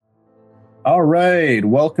All right,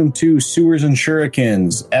 welcome to Sewers and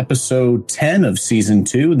Shurikens, episode 10 of season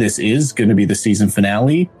 2. This is going to be the season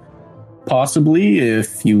finale. Possibly,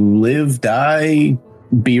 if you live, die,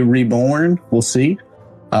 be reborn, we'll see.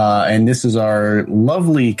 And this is our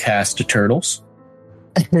lovely cast of turtles.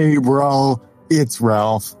 Hey, bro, it's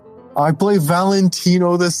Ralph. I play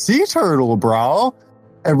Valentino the Sea Turtle, bro.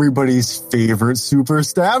 Everybody's favorite super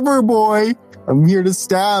stabber boy. I'm here to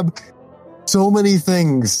stab so many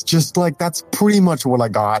things. Just like that's pretty much what I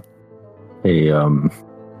got. Hey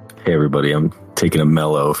everybody. I'm taking a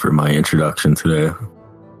mellow for my introduction today.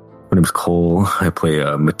 My name's Cole. I play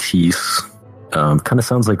Matisse. Kind of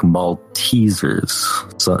sounds like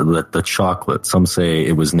Maltesers. So the chocolate. Some say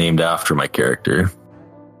it was named after my character.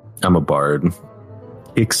 I'm a bard.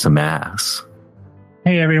 Kick some ass.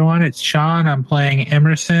 Hey everyone, it's Sean. I'm playing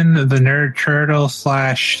Emerson, the nerd turtle /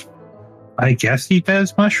 I guess he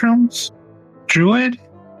does mushrooms? Druid?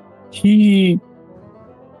 He's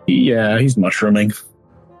mushrooming.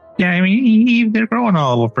 Yeah, I mean, they're growing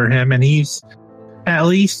all over him, and he's at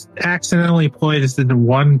least accidentally poisoned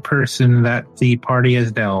one person that the party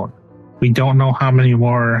has known. We don't know how many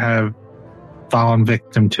more have fallen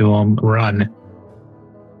victim to him. Run.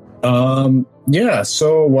 Yeah,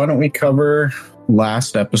 so why don't we cover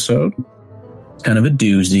last episode? It's kind of a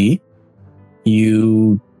doozy.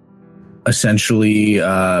 You essentially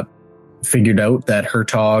figured out that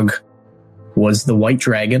Hertog was the white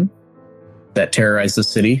dragon that terrorized the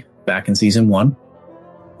city back in season 1.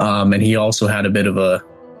 And he also had a bit of a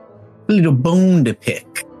little bone to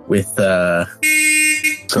pick with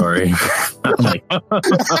Sorry.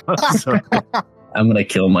 Sorry. I'm gonna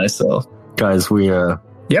kill myself. Guys, we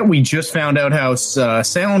just found out how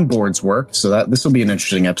soundboards work, so this will be an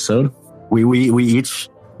interesting episode. we each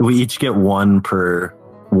get one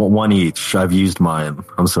each. I've used mine.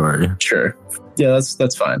 I'm sorry. Sure. Yeah,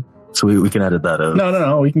 that's fine. So we can edit that out.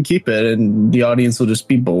 No, we can keep it, and the audience will just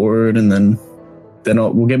be bored, and then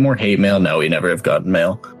we'll get more hate mail. No, we never have gotten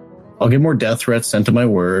mail. I'll get more death threats sent to my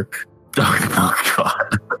work. Oh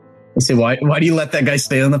God. I say, why do you let that guy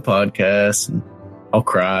stay on the podcast? And I'll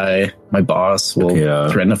cry. My boss will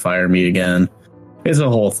threaten to fire me again. It's a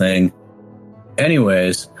whole thing.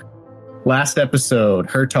 Anyways, last episode,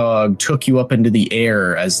 Hertog took you up into the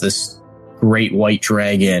air as this great white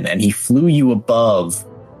dragon, and he flew you above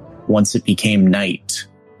once it became night.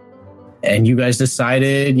 And you guys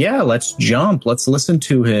decided, let's jump. Let's listen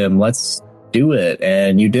to him. Let's do it.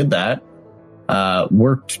 And you did that.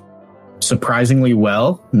 Worked surprisingly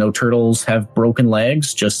well. No turtles have broken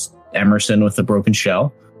legs, just Emerson with a broken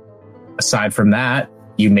shell. Aside from that,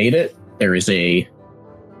 you made it. There is a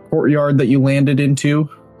courtyard that you landed into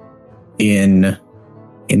in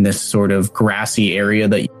this sort of grassy area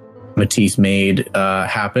that Matisse made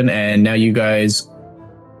happen. And now you guys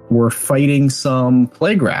were fighting some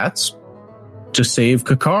plague rats to save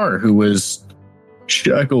Kakar, who was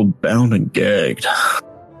shackled, bound, and gagged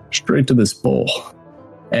straight to this bowl.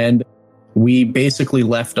 And we basically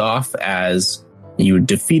left off as you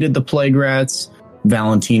defeated the plague rats.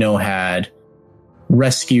 Valentino had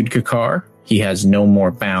rescued Kakar. He has no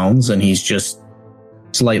more bounds, and he's just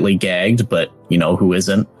slightly gagged, but who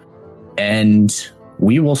isn't? And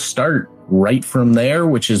we will start right from there,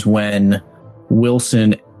 which is when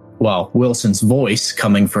Wilson's voice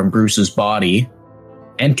coming from Bruce's body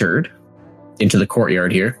entered into the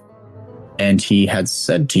courtyard here. And he had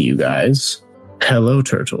said to you guys, "Hello,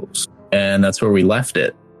 turtles." And that's where we left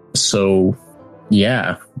it. So,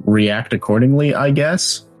 react accordingly, I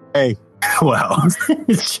guess. Hey. Wow.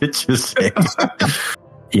 Just say.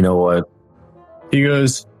 You know what? He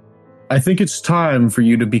goes, "I think it's time for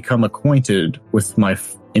you to become acquainted with my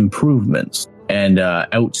improvements." And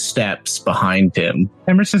out steps behind him.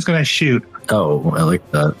 Emerson's going to shoot. Oh, I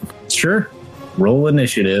like that. Sure. Roll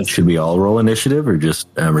initiative. Should we all roll initiative or just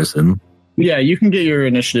Emerson? Yeah, you can get your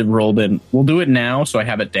initiative rolled in. We'll do it now, so I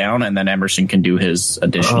have it down, and then Emerson can do his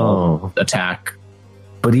additional attack.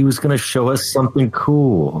 But he was going to show us something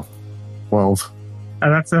cool. 12.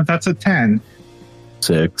 That's a 10.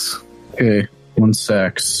 6. Okay, 1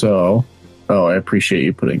 sec. So, I appreciate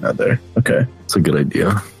you putting that there. Okay. It's a good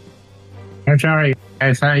idea. I'm sorry,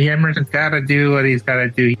 guys. Emerson's got to do what he's got to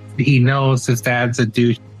do. He knows his dad's a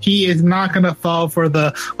douche. He is not going to fall for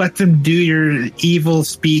the let them do your evil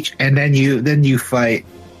speech and then you fight.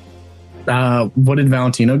 What did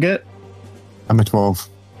Valentino get? I'm a 12.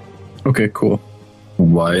 Okay, cool.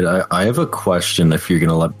 White, I have a question if you're going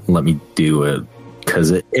to let me do it. Because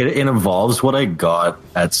it involves what I got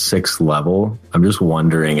at 6th level. I'm just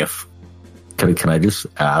wondering if... Can I just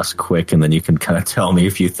ask quick and then you can kind of tell me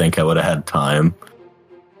if you think I would have had time?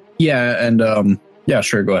 Yeah, and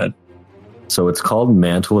sure, go ahead. So it's called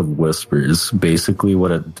Mantle of Whispers. Basically,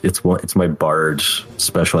 it's my bard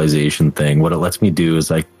specialization thing. What it lets me do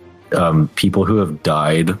is people who have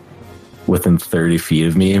died within 30 feet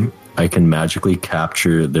of me, I can magically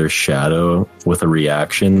capture their shadow with a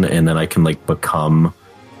reaction, and then I can become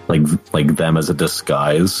like them as a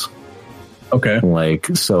disguise. Okay.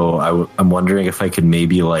 So I'm wondering if I could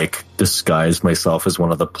maybe disguise myself as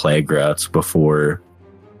one of the plague rats before,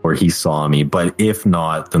 or he saw me. But if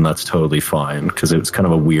not, then that's totally fine, because it was kind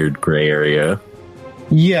of a weird gray area.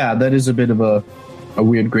 Yeah, that is a bit of a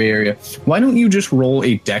weird gray area. Why don't you just roll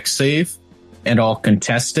a dex save, and I'll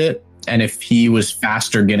contest it. And if he was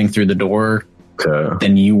faster getting through the door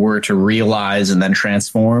than you were to realize and then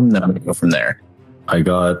transform, then I'm going to go from there. I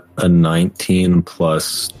got a 19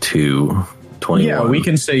 plus 2. 21. Yeah, we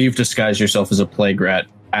can say you've disguised yourself as a plague rat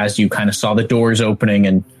as you kind of saw the doors opening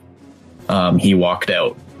and he walked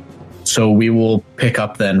out. So we will pick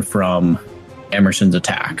up then from Emerson's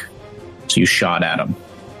attack. So you shot at him.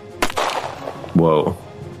 Whoa.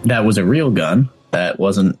 That was a real gun. That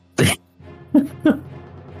wasn't...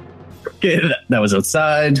 Okay, that was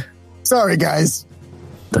outside. Sorry, guys.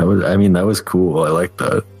 That was cool. I like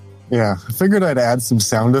that. Yeah, I figured I'd add some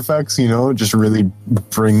sound effects, just really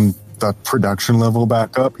bring the production level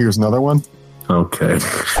back up. Here's another one. Okay.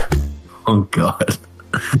 Oh, God.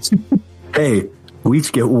 Hey, we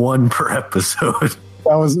each get one per episode.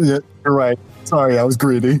 That was it. You're right. Sorry, I was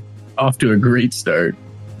greedy. Off to a great start.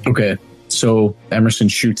 Okay, so Emerson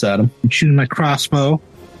shoots at him. I'm shooting my crossbow.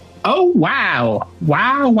 Oh, wow.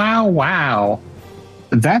 Wow.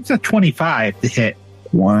 That's a 25 to hit.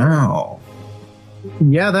 Wow.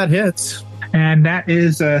 Yeah, that hits. And that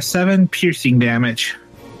is 7 piercing damage.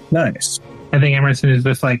 Nice. I think Emerson is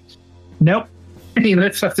just like, nope. He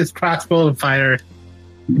lifts up his crossbow and fire.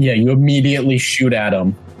 Yeah, you immediately shoot at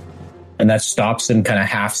him. And that stops him kind of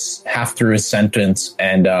half through his sentence.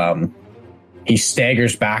 And he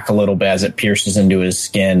staggers back a little bit as it pierces into his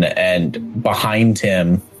skin. And behind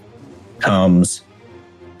him comes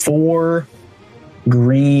 4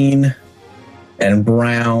 green and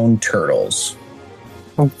brown turtles.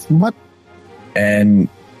 What? And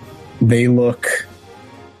they look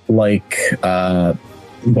like, they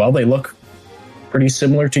look pretty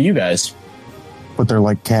similar to you guys. But they're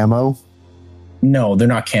like camo? No, they're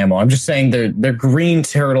not camo. I'm just saying they're green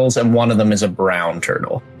turtles and one of them is a brown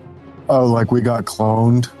turtle. Oh, like we got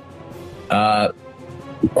cloned?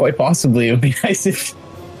 Quite possibly. It would be nice if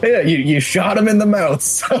you shot him in the mouth.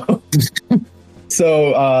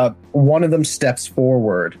 So one of them steps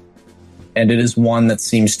forward, and it is one that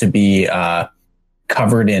seems to be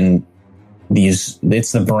covered in these.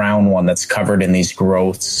 It's the brown one that's covered in these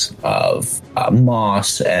growths of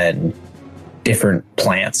moss and different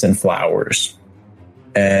plants and flowers.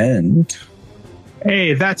 And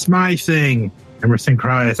hey, that's my thing. Emerson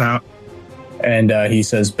cries out. And he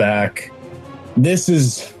says back, this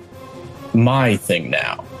is my thing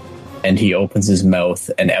now. And he opens his mouth,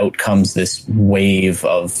 and out comes this wave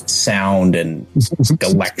of sound and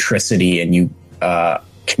electricity. And you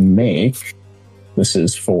can make, this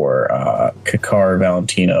is for Kakar,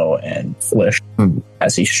 Valentino, and Flish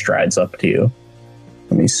as he strides up to you.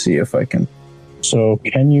 Let me see if I can. So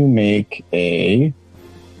can you make a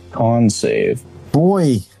con save?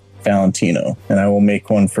 Boy. Valentino. And I will make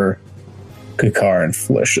one for Kakar and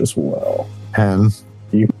Flish as well. 10.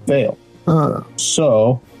 You fail.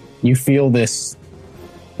 So you feel this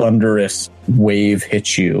thunderous wave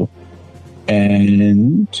hit you,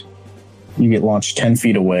 and you get launched 10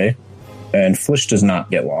 feet away. And Flish does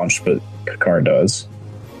not get launched, but Kakar does.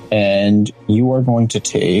 And you are going to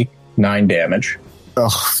take 9 damage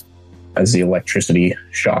as the electricity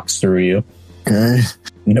shocks through you. Okay.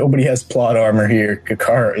 Nobody has plot armor here.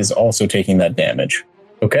 Kakar is also taking that damage.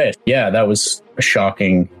 Okay, yeah, that was a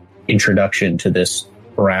shocking introduction to this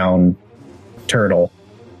brown turtle.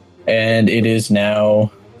 And it is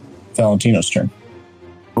now Valentino's turn.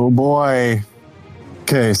 Oh boy.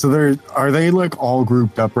 Okay, so are they like all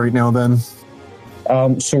grouped up right now then?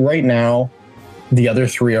 So right now, the other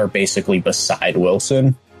 3 are basically beside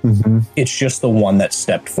Wilson. Mm-hmm. It's just the one that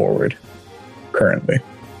stepped forward currently.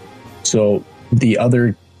 So the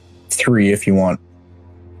other 3, if you want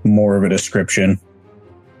more of a description,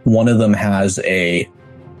 one of them has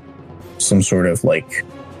some sort of like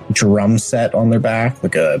drum set on their back,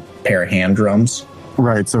 like a pair of hand drums.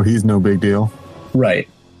 Right, so he's no big deal. Right.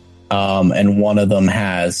 And one of them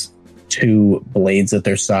has 2 blades at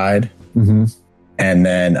their side. Mm-hmm. And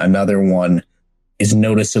then another one is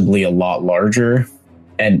noticeably a lot larger.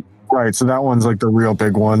 And right, so that one's like the real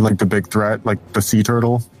big one, like the big threat, like the sea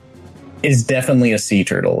turtle. is definitely a sea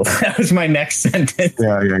turtle. That was my next sentence.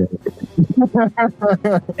 Yeah.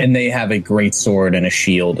 And they have a great sword and a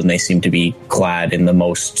shield, and they seem to be clad in the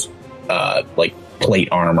most plate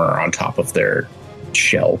armor on top of their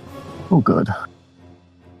shell. Oh, good.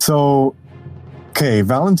 So, okay,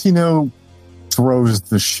 Valentino throws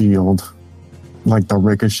the shield, like the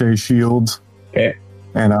ricochet shield. Okay.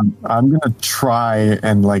 And I'm gonna try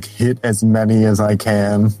and hit as many as I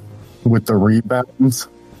can with the rebounds.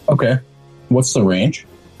 Okay. What's the range?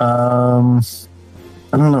 I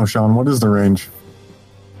don't know, Sean. What is the range?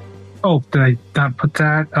 Oh, did I not put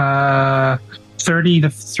that?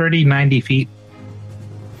 90 feet.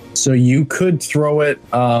 So you could throw it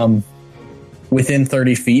within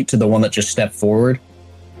 30 feet to the one that just stepped forward,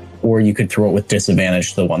 or you could throw it with disadvantage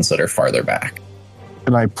to the ones that are farther back.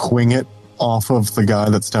 Can I pwing it off of the guy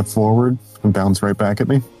that stepped forward and bounce right back at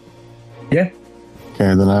me? Yeah.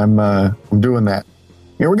 Okay, then I'm doing that.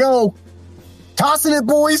 Here we go. Tossing it,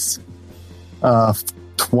 boys.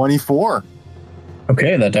 24.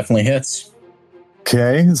 Okay, that definitely hits.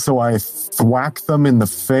 Okay, so I thwack them in the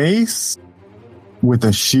face with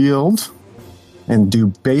a shield and do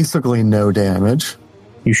basically no damage.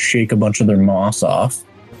 You shake a bunch of their moss off.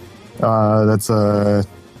 That's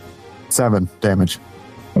 7 damage.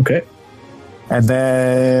 Okay. And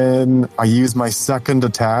then I use my second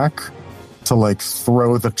attack to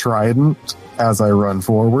throw the trident as I run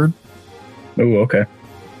forward. Oh, okay.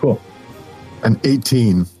 Cool. An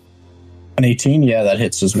 18. An 18? Yeah, that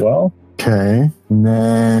hits as well. Okay. And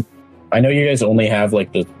then I know you guys only have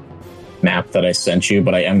the map that I sent you,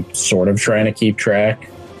 but I am sort of trying to keep track.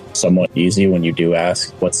 Somewhat easy when you do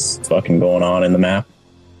ask what's fucking going on in the map.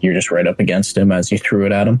 You're just right up against him as you threw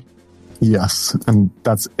it at him. yes, and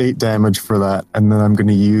that's 8 damage for that. And then I'm going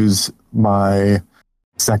to use my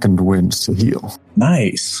second wind to heal.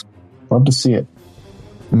 Nice. Love to see it.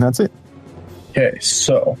 And that's it. Okay,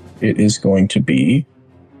 so it is going to be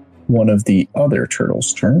one of the other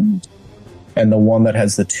turtles' turns. And the one that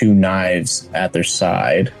has the 2 knives at their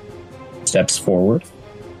side steps forward.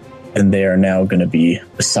 And they are now going to be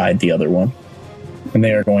beside the other one. And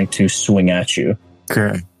they are going to swing at you.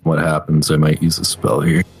 Okay. What happens? I might use a spell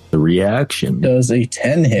here. The reaction. Does a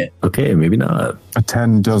 10 hit? Okay, maybe not. A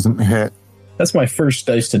 10 doesn't hit. That's my first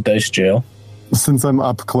dice to dice jail. Since I'm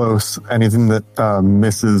up close, anything that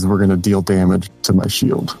misses, we're going to deal damage to my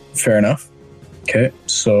shield. Fair enough. Okay,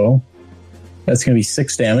 so that's going to be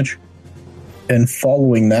 6 damage. And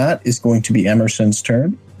following that is going to be Emerson's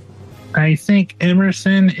turn. I think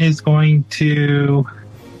Emerson is going to...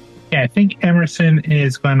 Yeah, I think Emerson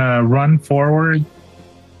is going to run forward.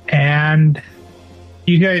 And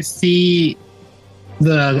you guys see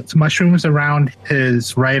the mushrooms around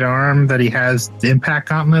his right arm that he has the impact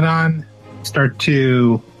gauntlet on start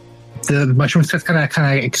to... The mushrooms just kind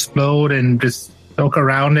of explode and just soak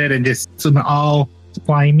around it and just all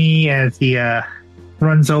slimy as he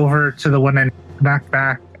runs over to the one that knocked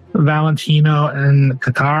back Valentino and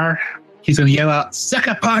Qatar. He's going to yell out,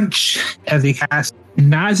 "Sucker punch!" as he casts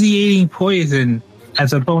nauseating poison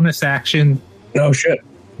as a bonus action. Oh, shit.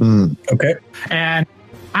 Okay. And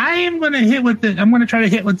I am going to hit with I'm going to try to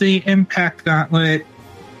hit with the impact gauntlet.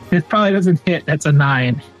 It probably doesn't hit. That's a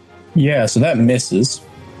 9. Yeah, so that misses.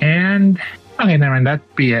 And, okay, never mind.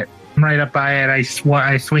 That'd be it. I'm right up by it. I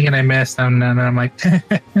swing and I miss. And then I'm like,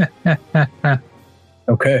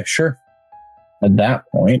 Okay, sure. At that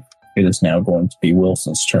point, it is now going to be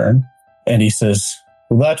Wilson's turn. And he says,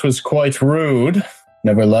 "Well, that was quite rude.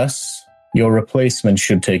 Nevertheless, your replacement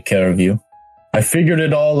should take care of you. I figured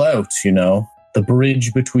it all out, you know. The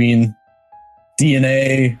bridge between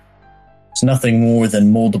DNA is nothing more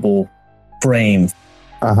than moldable frame.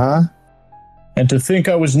 Uh-huh. And to think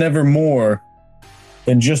I was never more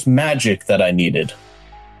than just magic that I needed.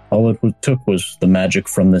 All it took was the magic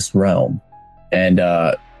from this realm." And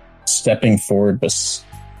stepping forward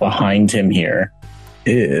behind him here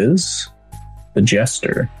is the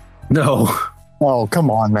Jester. No. Oh, come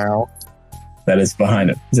on now. That is behind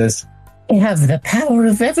him. He says, "I have the power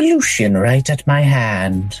of evolution right at my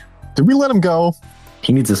hand." Did we let him go?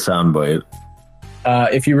 He needs a soundbite.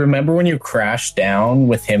 If you remember when you crashed down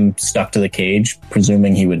with him stuck to the cage,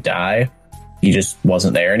 presuming he would die, he just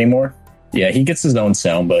wasn't there anymore. Yeah, he gets his own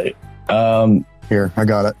soundbite. Here, I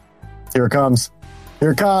got it. Here it comes.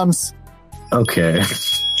 Here it comes. Okay.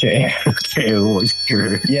 Okay. Okay, well,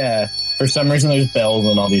 sure. Yeah, for some reason there's bells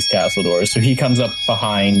on all these castle doors. So he comes up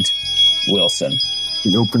behind Wilson.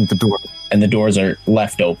 He opened the door. And the doors are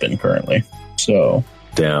left open currently. So.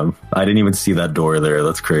 Damn. I didn't even see that door there.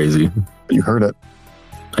 That's crazy. You heard it.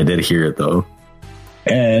 I did hear it, though.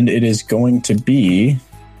 And it is going to be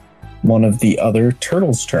one of the other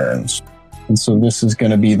turtles' turns. And so this is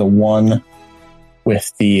going to be the one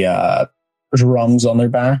with the drums on their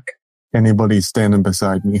back. Anybody standing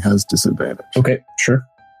beside me has disadvantage. Okay, sure.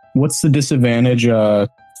 What's the disadvantage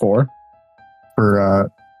for?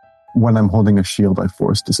 For when I'm holding a shield, I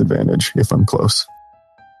force disadvantage if I'm close.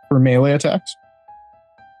 For melee attacks?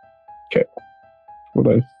 Okay.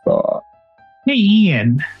 What I thought. Hey,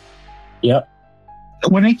 Ian. Yep.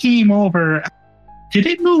 When I came over, did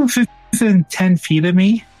it move within 10 feet of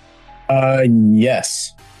me?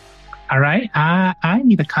 Yes. All right. I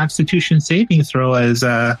need a Constitution saving throw as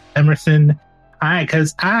Emerson.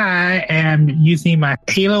 Because I am using my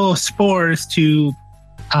halo of spores to.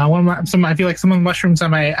 I feel like some of the mushrooms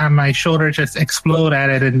on my shoulder just explode at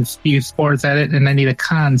it and spew spores at it, and I need a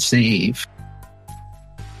con save.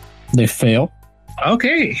 They fail.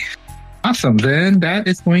 Okay. Awesome. Then that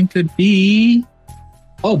is going to be.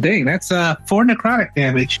 Oh, dang. That's 4 necrotic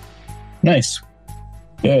damage. Nice.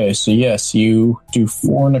 Okay, so yes, you do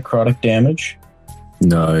 4 necrotic damage.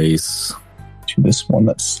 Nice. To this one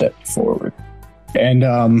that stepped forward. And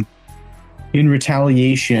in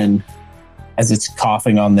retaliation, as it's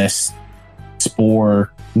coughing on this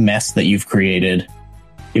spore mess that you've created,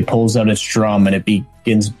 it pulls out its drum and it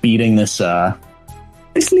begins beating this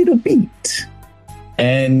little beat.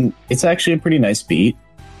 And it's actually a pretty nice beat.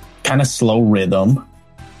 Kind of slow rhythm.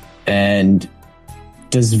 And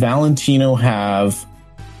does Valentino have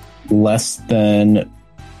less than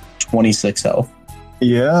 26 health?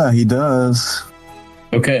 Yeah, he does.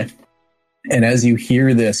 Okay. And as you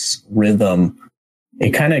hear this rhythm,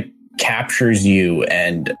 it kind of captures you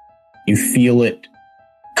and you feel it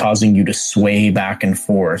causing you to sway back and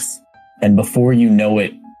forth. And before you know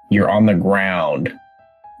it, you're on the ground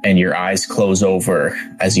and your eyes close over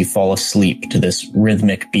as you fall asleep to this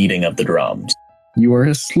rhythmic beating of the drums. You are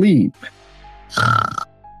asleep.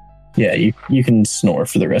 Yeah, you can snore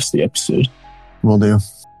for the rest of the episode. Will do.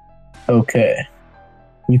 Okay.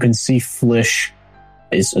 You can see Flish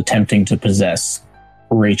is attempting to possess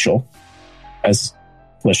Rachel as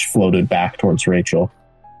Flish floated back towards Rachel.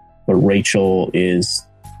 But Rachel is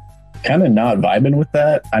kind of not vibing with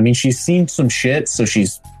that. I mean, she's seen some shit, so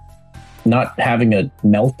she's not having a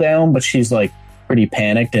meltdown, but she's like pretty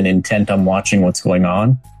panicked and intent on watching what's going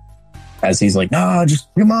on. As he's like, "No, just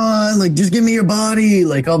come on, like just give me your body,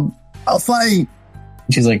 like I'll fight."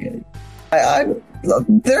 She's like,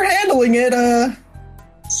 they're handling it.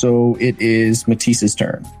 So it is Matisse's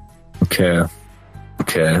turn. Okay.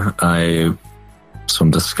 I'm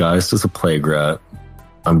disguised as a plague rat.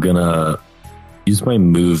 I'm gonna use my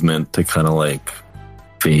movement to kind of like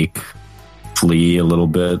fake flee a little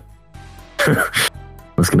bit.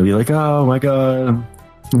 It's gonna be like, oh my god,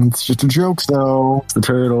 it's just a joke though. It's the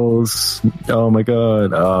turtles. Oh my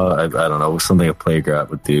god. I don't know, something a plague rat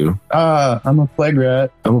would do. I'm a plague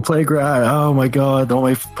rat. Oh my god, all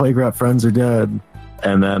my plague rat friends are dead.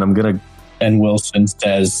 And then I'm gonna. And Wilson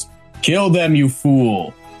says, "Kill them, you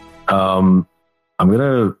fool." I'm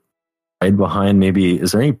gonna hide behind maybe.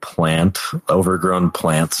 Is there any overgrown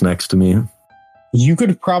plants next to me? You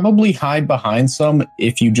could probably hide behind some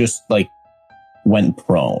if you just like went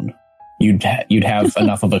prone. You'd have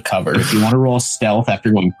enough of a cover. If you want to roll stealth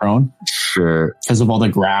after going prone, sure. Because of all the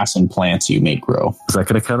grass and plants you may grow. Is that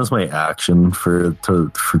going to count as my action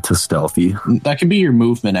to stealthy? That could be your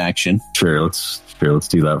movement action. Sure, let's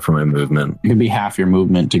do that for my movement. It could be half your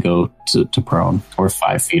movement to go to prone, or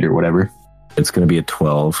 5 feet or whatever. It's going to be a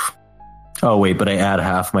 12. Oh wait, but I add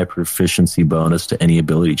half my proficiency bonus to any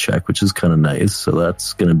ability check, which is kind of nice. So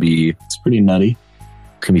that's going to be. It's pretty nutty.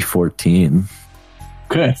 It's going to be 14.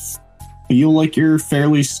 Okay. Feel like you're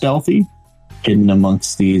fairly stealthy, hidden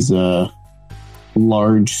amongst these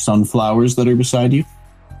large sunflowers that are beside you.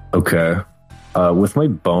 Okay. With my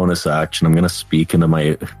bonus action, I'm going to speak into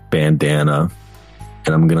my bandana,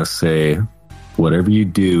 and I'm going to say, whatever you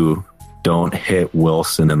do, don't hit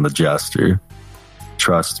Wilson and the Jester.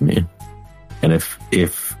 Trust me. And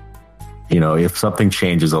if something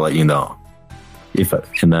changes, I'll let you know.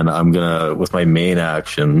 And then I'm going to, with my main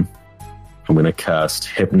action, I'm going to cast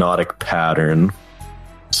Hypnotic Pattern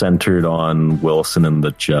centered on Wilson and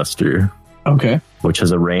the Jester. Okay. Which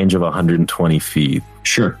has a range of 120 feet.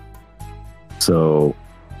 Sure. So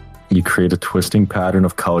you create a twisting pattern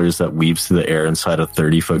of colors that weaves through the air inside a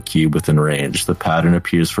 30-foot cube within range. The pattern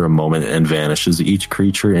appears for a moment and vanishes. Each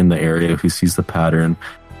creature in the area who sees the pattern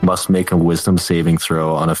must make a wisdom saving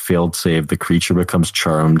throw. On a failed save, the creature becomes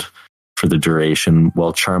charmed for the duration.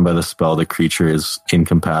 While charmed by the spell, the creature is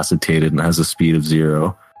incapacitated and has a speed of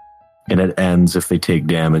 0. And it ends if they take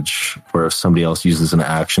damage or if somebody else uses an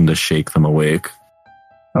action to shake them awake.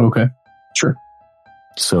 Okay, sure.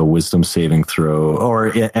 So wisdom saving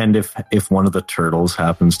throw, and if one of the turtles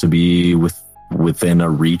happens to be within a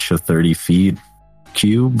reach of 30 feet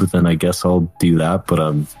cube, then I guess I'll do that. But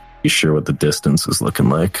I'm not sure what the distance is looking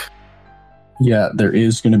like. Yeah, there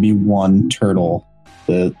is going to be one turtle,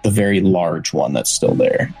 the very large one that's still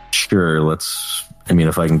there. Sure,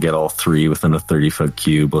 if I can get all three within a 30-foot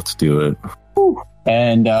cube, let's do it. Whew.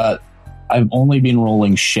 And I've only been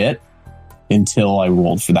rolling shit until I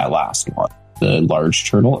rolled for that last one, the large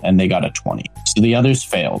turtle, and they got a 20. So the others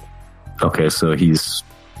failed. Okay, so he's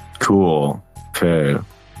cool. Okay,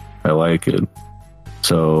 I like it.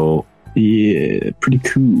 So yeah, pretty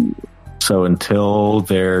cool. So until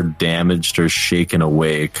they're damaged or shaken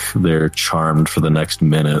awake, they're charmed for the next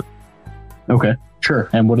minute. Okay, sure.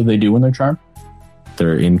 And what do they do when they're charmed?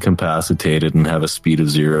 They're incapacitated and have a speed of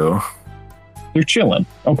 0. They're chilling.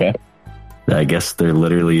 Okay. I guess they're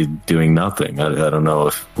literally doing nothing. I don't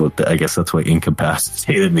know I guess that's what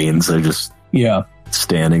incapacitated means. They're just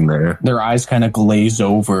standing there. Their eyes kind of glaze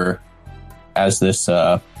over as this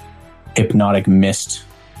hypnotic mist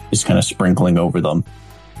is kind of sprinkling over them.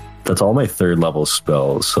 That's all my 3rd level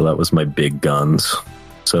spells. So that was my big guns.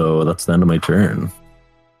 So that's the end of my turn.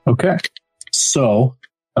 Okay. So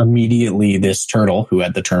immediately this turtle, who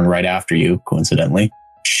had the turn right after you, coincidentally,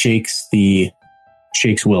 shakes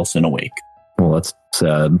Wilson awake. Well, that's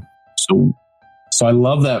sad. So I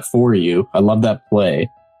love that for you. I love that play.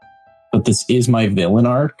 But this is my villain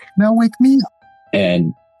arc. Now wake me up.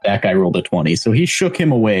 And that guy rolled a 20. So he shook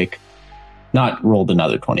him awake. Not rolled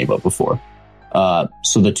another 20, but before.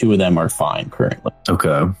 So the two of them are fine currently.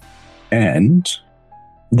 Okay. And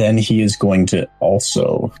then he is going to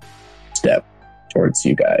also step towards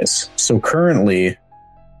you guys. So currently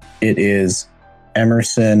it is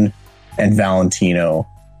Emerson and Valentino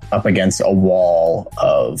up against a wall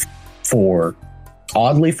of 4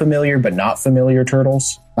 oddly familiar but not familiar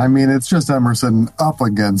turtles. I mean, it's just Emerson up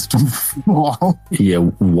against a wall. Yeah,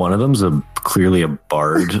 one of them's clearly a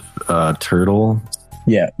bard turtle.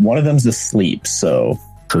 Yeah, one of them's asleep, so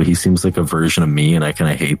he seems like a version of me, and I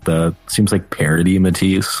kind of hate that. Seems like parody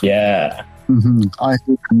Matisse. Yeah. Mm-hmm. I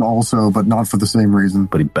hate him also, but not for the same reason.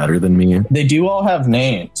 But he's better than me. They do all have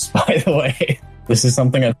names, by the way. This is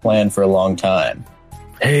something I've planned for a long time.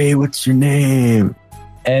 Hey, what's your name?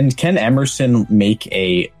 And can Emerson make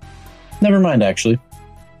a... Never mind, actually.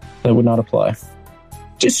 That would not apply.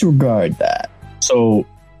 Disregard that. So...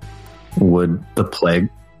 Would the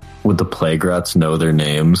plague rats know their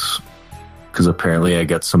names? Because apparently I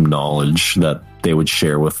get some knowledge that they would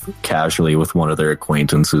share casually with one of their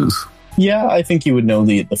acquaintances. Yeah, I think you would know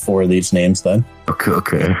the 4 of these names then.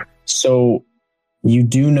 Okay. So you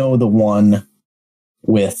do know the one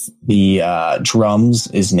with the drums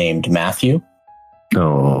is named Matthew.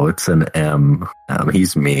 Oh, it's an M.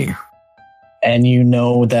 He's me. And you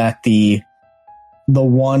know that the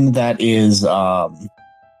one that is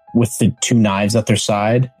with the 2 knives at their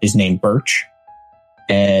side is named Birch.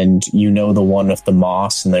 And you know the one with the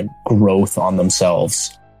moss and the growth on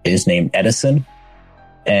themselves is named Edison.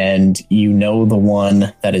 And you know the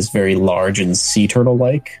one that is very large and sea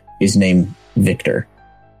turtle-like is named Victor.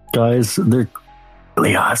 Guys, they're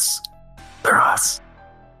really us. They're us.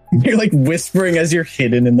 You're like whispering as you're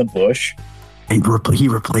hidden in the bush. He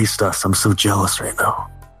replaced us. I'm so jealous right now.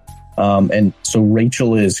 And so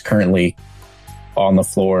Rachel is currently on the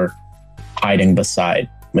floor, hiding beside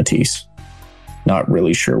Matisse. Not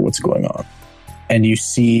really sure what's going on. And you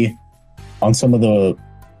see on some of the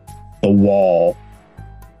wall,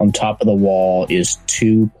 on top of the wall is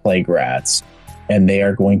 2 plague rats, and they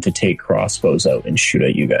are going to take crossbows out and shoot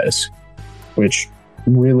at you guys, which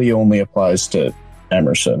really only applies to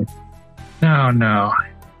Emerson. No.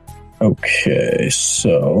 Okay,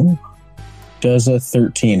 so does a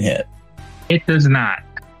 13 hit? It does not.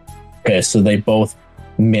 Okay, so they both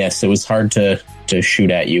miss. It was hard to shoot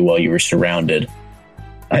at you while you were surrounded.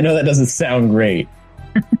 I know that doesn't sound great.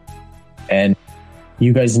 And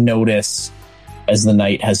you guys notice, as the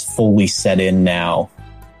night has fully set in now,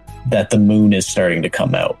 that the moon is starting to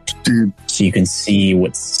come out. Dude. So you can see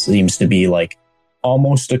what seems to be like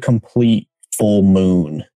almost a complete full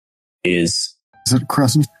moon is... Is it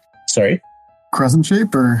crescent? Sorry? Crescent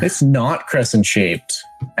shaped or? It's not crescent shaped,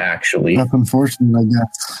 actually. That's unfortunate, I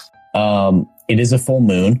guess. It is a full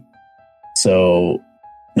moon, so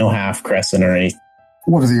no half crescent or anything.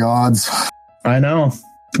 What are the odds? I know.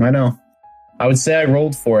 I would say I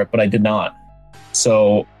rolled for it, but I did not.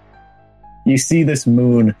 So you see this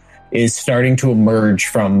moon is starting to emerge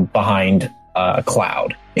from behind a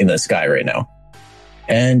cloud in the sky right now.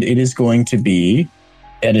 And it is going to be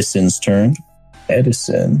Edison's turn.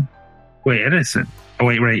 Edison. Wait, Edison. Oh,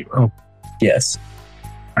 wait. Oh. Yes.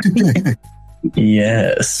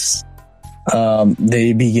 Yes.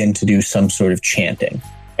 They begin to do some sort of chanting.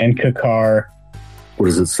 And Kakar... What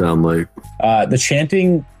does it sound like? The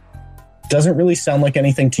chanting doesn't really sound like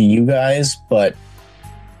anything to you guys, but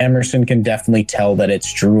Emerson can definitely tell that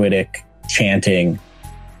it's druidic chanting,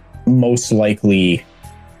 most likely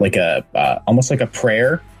like almost like a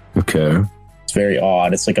prayer. Okay. It's very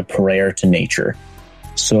odd. It's like a prayer to nature.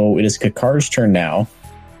 So it is Kakar's turn now.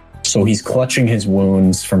 So he's clutching his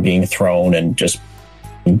wounds from being thrown and just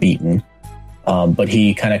beaten. But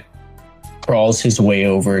he kind of crawls his way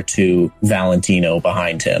over to Valentino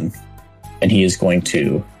behind him. And he is going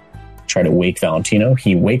to try to wake Valentino.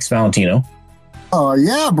 He wakes Valentino. Oh,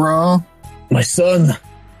 yeah, bro. My son.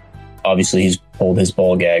 Obviously, he's pulled his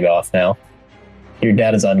ball gag off now. Your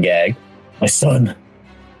dad is ungagged. My son,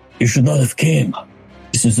 you should not have came.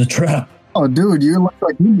 This is a trap. Oh, dude, you look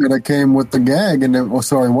like you could have came with the gag. And then,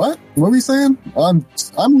 sorry, what? What were you saying? I'm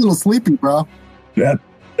a little sleepy, bro. You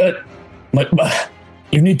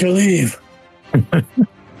need to leave.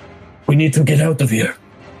 We need to get out of here.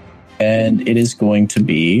 And it is going to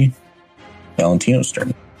be Valentino's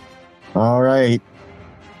turn. All right.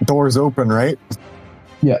 Doors open, right?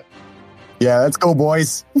 Yeah. Yeah, let's go,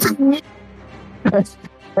 boys.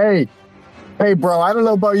 Hey, bro, I don't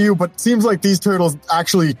know about you, but it seems like these turtles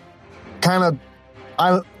actually kind of... I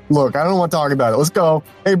don't want to talk about it. Let's go.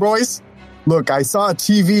 Hey, boys. Look, I saw a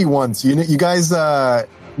TV once. You guys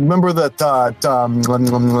remember that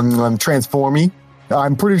Transform Me?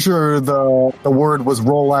 I'm pretty sure the word was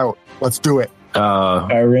roll out. Let's do it.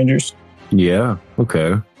 Power Rangers? Yeah,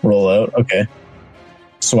 okay. Roll out, okay.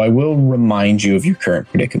 So I will remind you of your current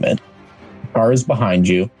predicament. Car is behind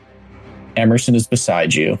you. Emerson is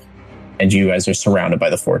beside you. And you guys are surrounded by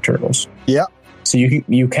the 4 turtles. Yeah. So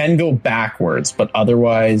you can go backwards, but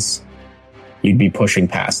otherwise you'd be pushing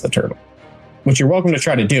past the turtle. Which you're welcome to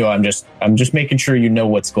try to do. I'm just making sure you know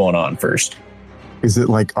what's going on first. Is it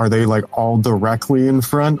like, are they like all directly in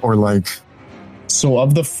front or like... So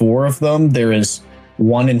of the 4 of them, there is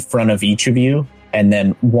 1 in front of each of you and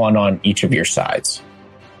then 1 on each of your sides.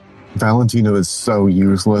 Valentino is so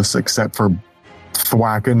useless except for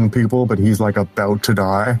thwacking people, but he's like about to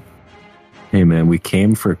die. Hey man, we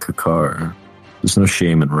came for Kakar. There's no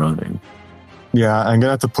shame in running. Yeah, I'm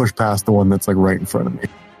gonna have to push past the one that's like right in front of me.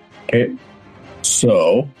 Okay.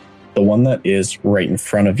 So the one that is right in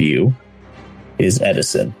front of you is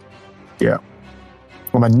Edison. Yeah.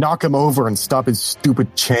 I'm gonna knock him over and stop his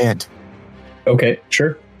stupid chant. Okay,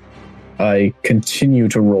 sure. I continue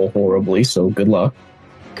to roll horribly, so good luck.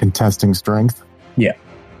 Contesting strength? Yeah.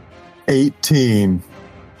 18.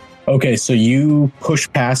 Okay, so you push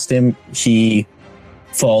past him. He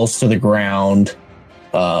falls to the ground,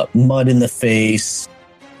 mud in the face,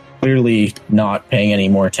 clearly not paying any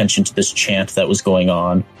more attention to this chant that was going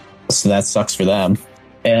on. So that sucks for them.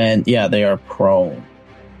 And yeah, they are prone.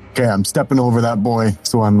 Okay, I'm stepping over that boy,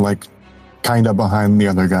 so I'm like kind of behind the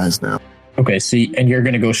other guys now. Okay, and you're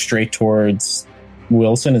going to go straight towards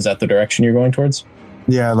Wilson? Is that the direction you're going towards?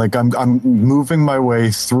 Yeah, like I'm moving my way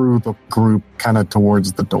through the group kind of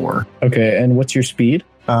towards the door. Okay, and what's your speed?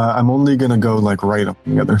 I'm only going to go like right up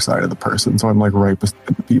the other side of the person, so I'm like right beside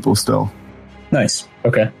the people still. Nice.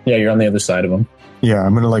 Okay. Yeah, you're on the other side of them. Yeah,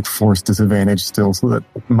 I'm going to like force disadvantage still so that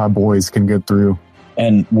my boys can get through.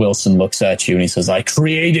 And Wilson looks at you and he says, I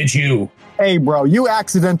created you. Hey, bro, you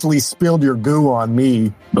accidentally spilled your goo on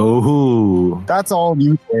me. Oh. That's all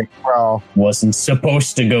you think, bro. Wasn't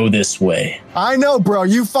supposed to go this way. I know, bro.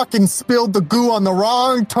 You fucking spilled the goo on the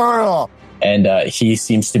wrong turtle. And he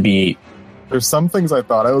seems to be... There's some things I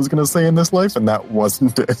thought I was going to say in this life, and that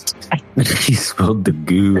wasn't it. He spilled the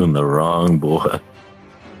goo on the wrong boy.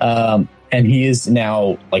 And he is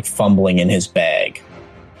now like fumbling in his bag.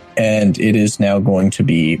 And it is now going to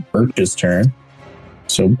be Birch's turn.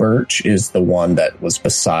 So Birch is the one that was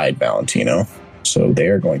beside Valentino. So they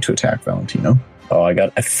are going to attack Valentino. Oh, I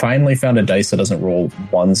finally found a dice that doesn't roll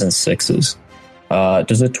 1s and 6s.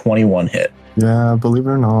 Does a 21 hit? Yeah, believe it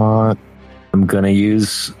or not. I'm going to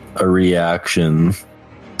use a reaction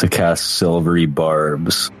to cast Silvery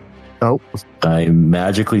Barbs. Oh. I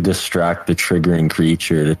magically distract the triggering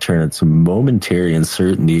creature to turn its momentary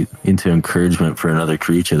uncertainty into encouragement for another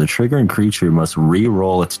creature. The triggering creature must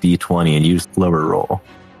re-roll its d20 and use lower roll.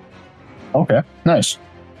 Okay, nice.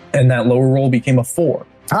 And that lower roll became a 4.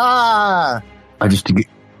 Ah!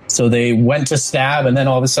 So they went to stab, and then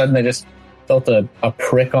all of a sudden they just felt a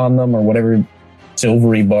prick on them or whatever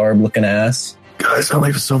silvery barb looking ass. Guys, I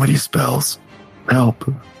only have so many spells. Help.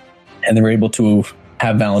 And they were able to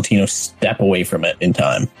have Valentino step away from it in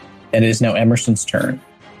time. And it is now Emerson's turn.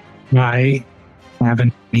 I have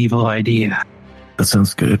an evil idea. That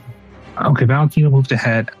sounds good. Okay, Valentino moved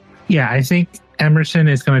ahead. Yeah, I think Emerson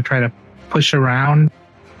is going to try to push around,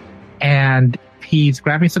 and he's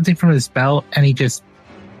grabbing something from his belt, and he just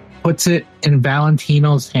puts it in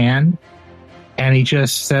Valentino's hand, and he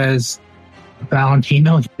just says,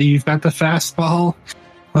 Valentino, you've got the fastball.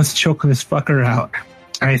 Let's choke this fucker out.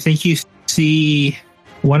 And I think you see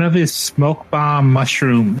one of his smoke bomb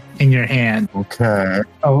mushroom in your hand. Okay.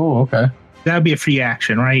 Oh, okay. That would be a free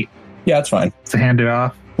action, right? Yeah, it's fine. To hand it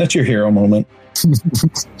off. That's your hero moment.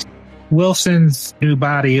 Wilson's new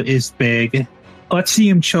body is big. Let's see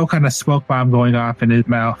him choke on a smoke bomb going off in his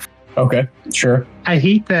mouth. Okay, sure. I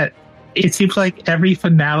hate that it seems like every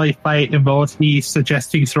finale fight involves me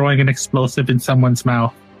suggesting throwing an explosive in someone's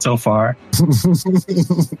mouth so far.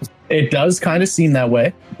 It does kind of seem that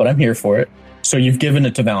way, but I'm here for it. So you've given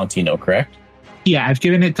it to Valentino, correct? Yeah, I've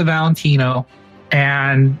given it to Valentino,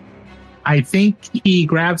 and I think he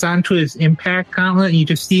grabs onto his impact gauntlet, and you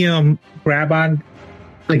just see him grab on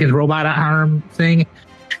like his robot arm thing,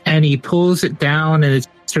 and he pulls it down, and it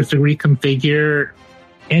starts to reconfigure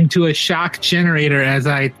into a shock generator as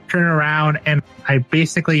I turn around and I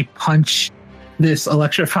basically punch this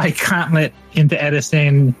electrified gauntlet into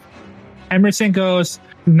Edison. Emerson goes,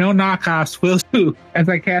 no knockoffs, will do, as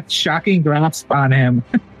I cast shocking grasp on him.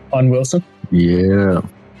 On Wilson? Yeah.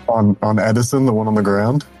 On Edison, the one on the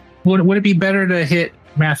ground? Would it be better to hit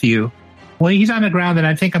Matthew? Well, he's on the ground, and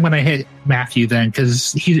I think I'm going to hit Matthew then, because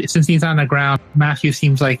since he's on the ground, Matthew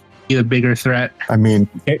seems like he's a bigger threat. I mean,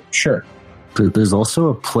 okay, sure. There's also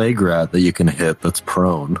a plague rat that you can hit that's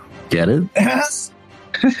prone. Get it? Yes.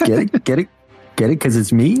 Get it? Because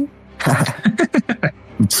it's me?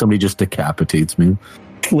 Somebody just decapitates me.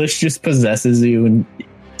 Flish just possesses you and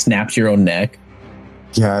snaps your own neck.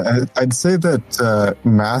 yeah, I'd say that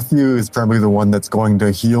Matthew is probably the one that's going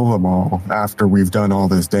to heal them all after we've done all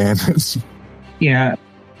this damage. Yeah,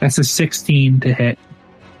 that's a 16 to hit.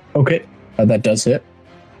 Okay, that does hit.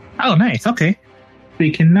 Oh, nice. Okay. They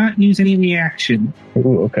cannot use any reaction.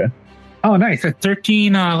 Ooh, okay. Oh, nice. That's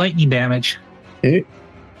 13 lightning damage. Okay.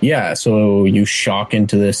 Yeah, so you shock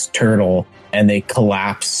into this turtle and they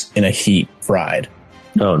collapse in a heap, fried.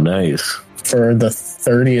 Oh, nice. For the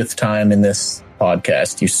 30th time in this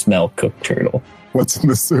podcast, you smell cooked turtle. What's in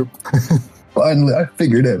the soup? Finally, I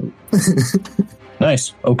figured it out.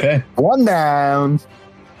 Nice. Okay. One down.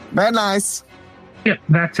 Very nice. Yep,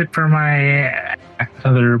 that's it for my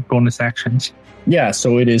other bonus actions. Yeah,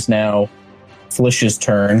 so it is now Flish's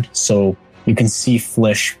turn. So you can see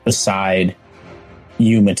Flish beside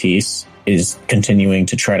you, Matisse, is continuing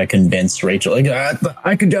to try to convince Rachel, like,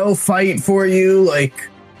 I could go fight for you. Like,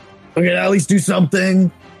 I could at least do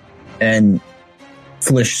something. And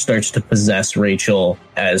Flish starts to possess Rachel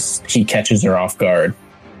as he catches her off guard.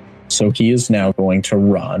 So he is now going to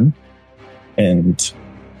run and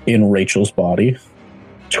in Rachel's body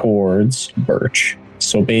towards Birch.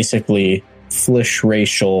 So basically, Flish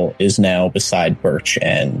Rachel is now beside Birch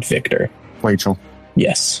and Victor. Rachel.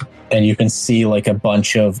 Yes. And you can see like a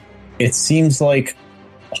bunch of, it seems like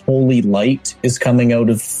holy light is coming out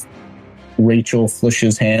of Rachel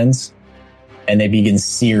Flish's hands, and they begin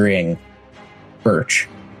searing Birch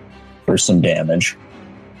for some damage.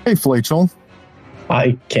 Hey, Rachel.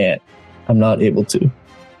 I can't. I'm not able to.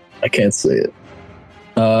 I can't say it.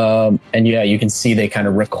 And yeah, you can see they kind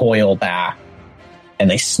of recoil back and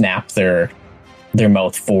they snap their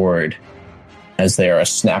mouth forward as they are a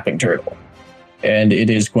snapping turtle. And it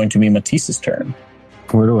is going to be Matisse's turn.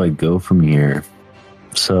 Where do I go from here?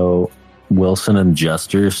 So Wilson and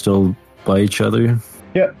Jester are still by each other?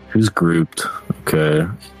 Yep. Who's grouped? Okay.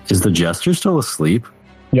 Is the Jester still asleep?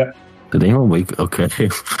 Yep. Did anyone wake? Okay.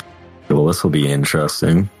 Well, this will be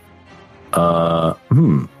interesting. Let's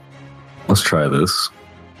try this.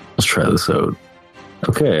 Let's try this out.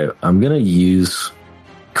 Okay, I'm going to use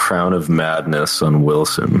Crown of Madness on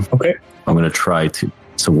Wilson. Okay. I'm going to try to.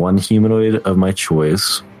 So one humanoid of my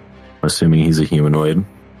choice, assuming he's a humanoid,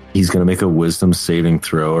 he's going to make a wisdom saving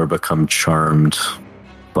throw or become charmed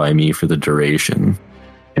by me for the duration.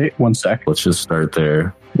 Okay, 1 sec. Let's just start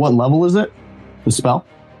there. What level is it? The spell?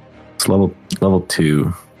 It's level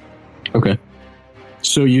 2. Okay.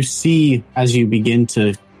 So you see, as you begin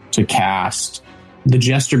to cast, the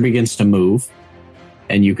Jester begins to move,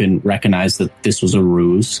 and you can recognize that this was a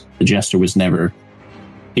ruse. The Jester was never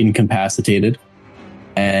incapacitated.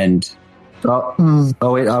 And oh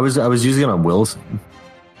wait, I was using it on Wilson.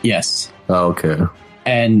 Yes. Oh, okay.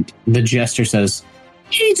 And the Jester says,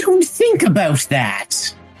 "You don't think about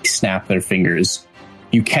that." They snap their fingers.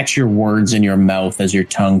 You catch your words in your mouth as your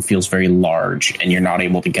tongue feels very large, and you're not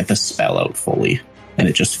able to get the spell out fully, and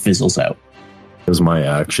it just fizzles out. was my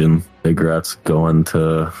action. Big Rat's going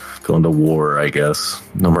to war, I guess.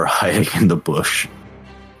 No more hiding in the bush.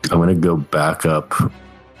 I'm going to go back up.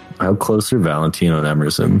 How close are Valentino and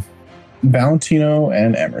Emerson? Valentino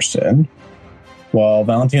and Emerson. Well,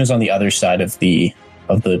 Valentino's on the other side of the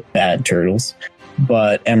bad turtles,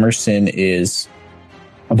 but Emerson is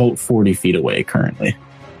about 40 feet away currently.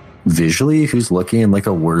 Visually, who's looking in like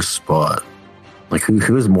a worse spot? Like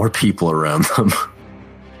who has more people around them?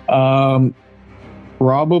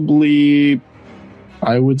 Probably,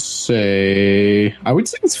 I would say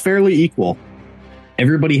it's fairly equal.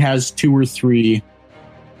 Everybody has 2 or 3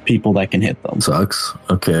 people that can hit them. Sucks.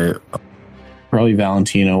 Okay. Probably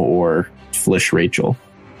Valentino or Flish Rachel.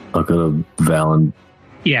 I'll go to Valen.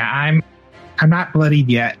 Yeah, I'm not bloodied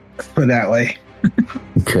yet. Put it that way.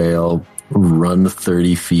 Okay, I'll run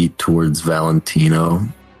 30 feet towards Valentino,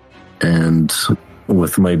 and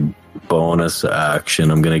with my bonus action,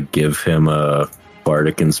 I'm going to give him a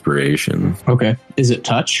Bardic Inspiration. Okay. Is it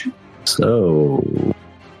touch? So,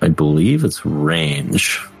 I believe it's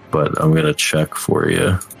range, but I'm going to check for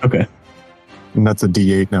you. Okay. And that's a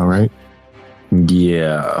D8 now, right?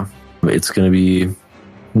 Yeah. It's going to be...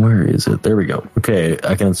 Where is it? There we go. Okay,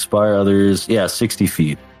 I can inspire others. Yeah, 60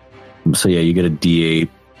 feet. So yeah, you get a D8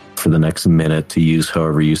 for the next minute to use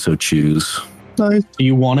however you so choose. Nice. Do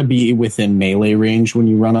you want to be within melee range when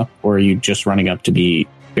you run up, or are you just running up to be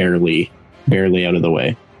barely out of the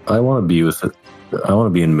way? I want to be I want to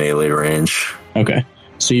be in melee range. Okay.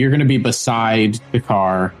 So you're going to be beside the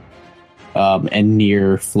car and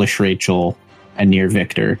near Flish Rachel and near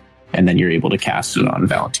Victor, and then you're able to cast it on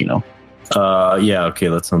Valentino. Yeah, okay,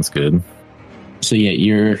 that sounds good. So yeah,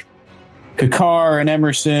 you're Kakar and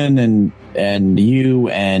Emerson and you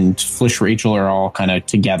and Flish Rachel are all kind of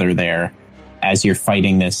together there as you're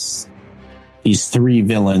fighting these 3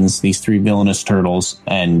 villains, these 3 villainous turtles,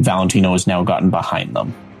 and Valentino has now gotten behind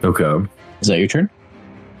them. Okay. Is that your turn?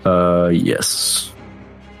 Yes.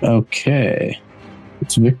 Okay.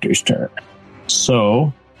 It's Victor's turn.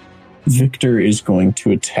 So Victor is going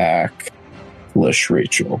to attack Flish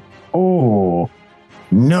Rachel. Oh,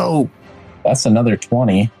 No. that's another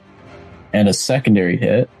 20 and a secondary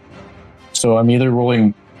hit. So I'm either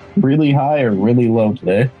rolling really high or really low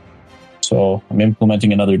today. So I'm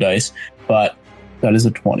implementing another dice, but that is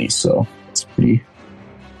a 20. So it's pretty.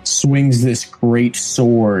 Swings this great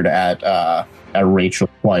sword at Rachel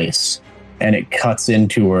twice, and it cuts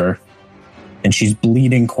into her, and she's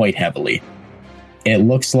bleeding quite heavily. It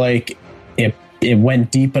looks like it went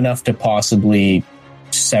deep enough to possibly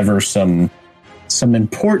sever some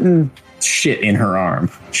important shit in her arm.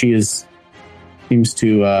 She seems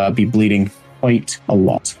to be bleeding quite a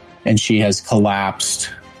lot, and she has collapsed,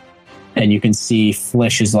 and you can see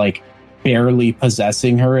Flish is like barely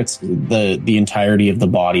possessing her. It's the entirety of the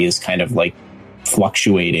body is kind of like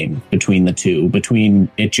fluctuating between the two,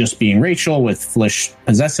 between it just being Rachel with Flish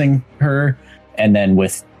possessing her, and then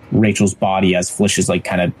with Rachel's body as Flish is like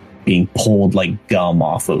kind of being pulled like gum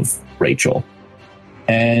off of Rachel.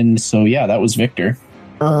 And so, yeah, that was Victor,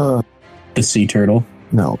 the sea turtle.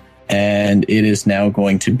 No. And it is now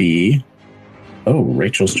going to be,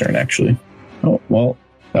 Rachel's turn, actually. Oh, well,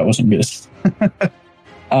 that wasn't good.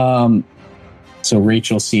 So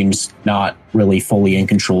Rachel seems not really fully in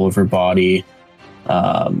control of her body.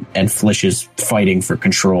 And Flish is fighting for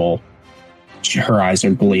control. Her eyes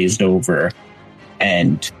are glazed over,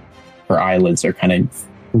 and her eyelids are kind of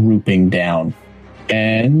drooping down.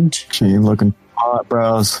 And She ain't looking hot,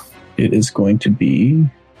 bros. it is going to be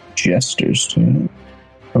Jester's turn.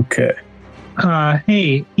 Okay.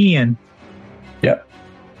 Hey, Ian. Yep.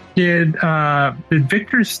 Did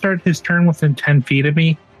Victor start his turn within 10 feet of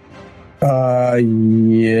me?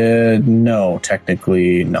 Yeah, no,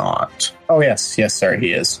 technically not. Oh, yes, sorry,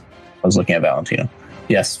 he is. I was looking at Valentino.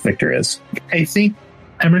 Yes, Victor is. I think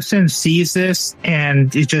Emerson sees this,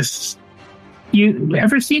 and it just... You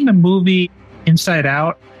ever seen the movie Inside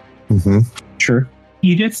Out? Mm-hmm. Sure.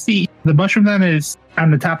 You just see the mushroom on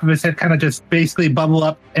the top of his head kind of just basically bubble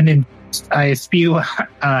up, and then I spew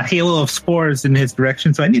a halo of spores in his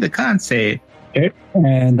direction, so I need a con save. Okay,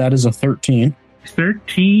 and that is a 13.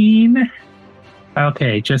 13.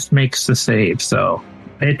 Okay, just makes the save, so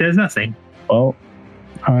it does nothing. Well,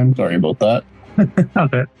 I'm sorry about that.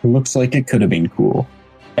 Okay. It looks like it could have been cool.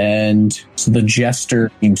 And so the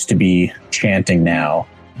jester seems to be chanting now.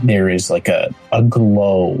 There is like a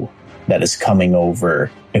glow that is coming over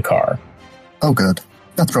the car. Oh, good.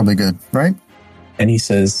 That's probably good, right? And he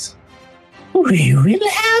says, "We will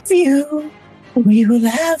have you. We will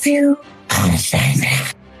have you."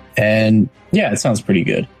 And yeah, it sounds pretty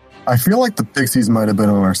good. I feel like the pixies might have been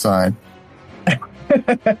on our side.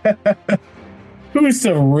 Who's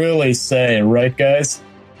to really say, right, guys?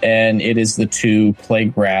 And it is the two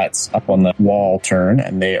plague rats up on the wall turn,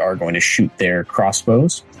 and they are going to shoot their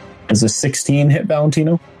crossbows. Does a 16 hit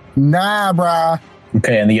Valentino? Nah, brah.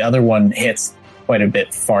 Okay, and the other one hits quite a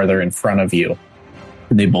bit farther in front of you.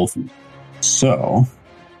 They both. So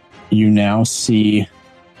you now see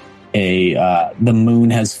the moon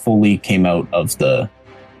has fully came out of the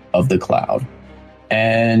cloud,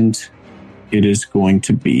 and it is going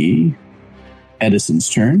to be Edison's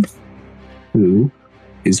turn, who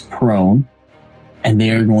is prone, and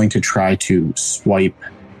they are going to try to swipe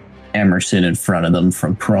Emerson in front of them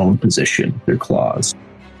from prone position, their claws.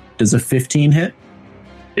 Does a 15 hit?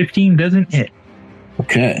 15 doesn't hit.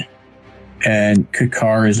 Okay. And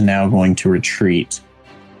Kakar is now going to retreat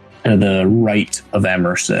to the right of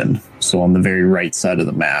Emerson, so on the very right side of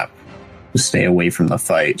the map, to stay away from the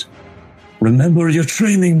fight. Remember your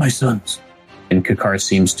training, my sons. And Kakar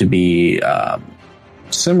seems to be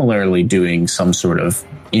similarly doing some sort of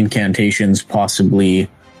incantations,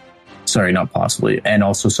 and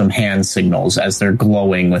also some hand signals as they're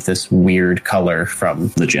glowing with this weird color from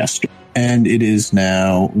the gesture. And it is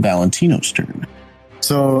now Valentino's turn.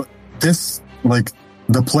 So this, like,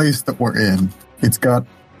 the place that we're in, it's got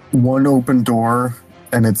one open door,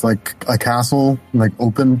 and it's like a castle, like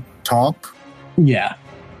open top. Yeah.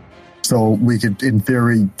 So we could, in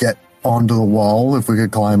theory, get onto the wall if we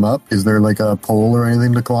could climb up. Is there like a pole or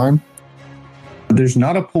anything to climb? There's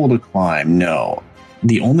not a pole to climb, no.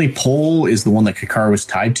 The only pole is the one that Kakar was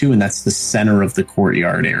tied to, and that's the center of the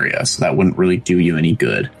courtyard area, so that wouldn't really do you any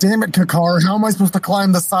good. Damn it, Kakar, how am I supposed to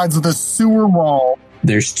climb the sides of the sewer wall?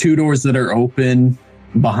 There's two doors that are open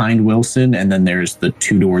behind Wilson, and then there's the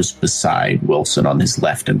two doors beside Wilson on his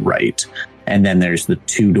left and right. And then there's the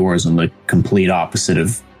two doors on the complete opposite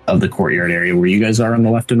of the courtyard area where you guys are on the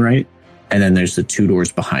left and right. And then there's the two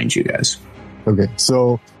doors behind you guys. Okay,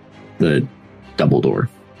 so the double door.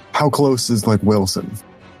 How close is, like, Wilson?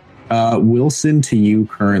 Wilson to you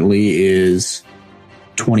currently is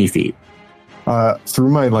 20 feet. Through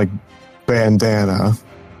my, like, bandana,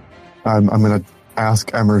 I'm going to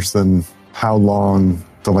ask Emerson how long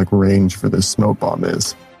the, like, range for this smoke bomb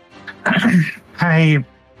is. I'm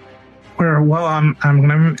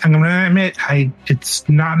gonna admit, it's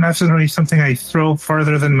not necessarily something I throw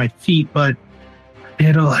farther than my feet, but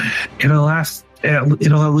it'll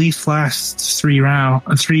at least last 3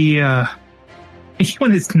 rounds. If you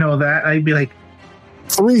wanted to know that, I'd be like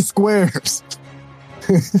 3 squares.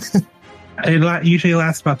 It usually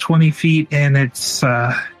lasts about 20 feet, and it's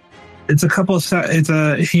a couple of it's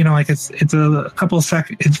a couple of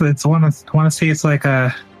seconds. I want to say it's like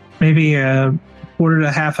maybe a quarter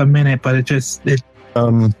to half a minute, but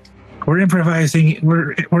we're improvising.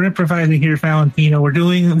 We're improvising here, Valentino. We're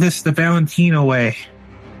doing this the Valentino way.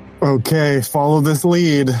 Okay, follow this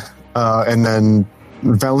lead, and then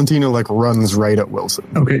Valentino, like, runs right at Wilson.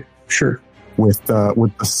 Okay, sure. With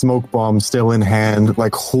the smoke bomb still in hand,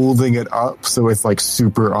 like, holding it up so it's, like,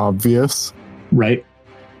 super obvious. Right.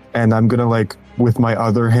 And I'm gonna, like, with my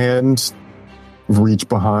other hand, reach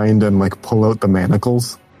behind and, like, pull out the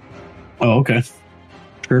manacles. Oh, okay.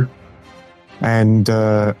 Sure. And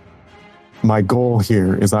my goal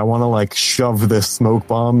here is I want to, like, shove this smoke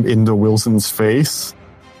bomb into Wilson's face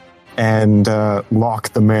and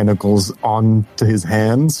lock the manacles onto his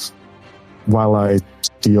hands while I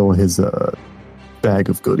steal his bag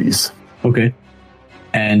of goodies. Okay.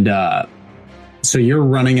 And so you're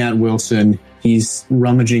running at Wilson. He's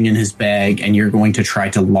rummaging in his bag, and you're going to try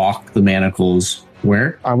to lock the manacles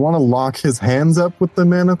where? I want to lock his hands up with the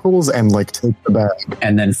manacles and, like, take the bag.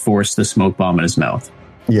 And then force the smoke bomb in his mouth.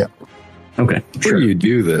 Yeah. Okay. Before you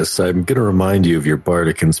do this, I'm going to remind you of your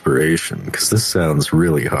bardic inspiration, because this sounds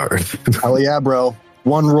really hard. Hell yeah, bro.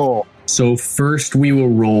 1 roll. So first we will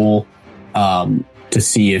roll to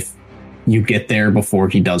see if you get there before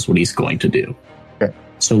he does what he's going to do. Okay.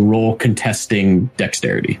 So roll contesting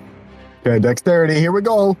dexterity. Okay, dexterity. Here we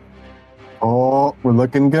go. Oh, we're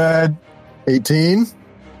looking good. 18.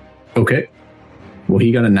 Okay. Well,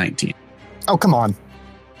 he got a 19. Oh, come on.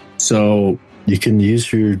 So you can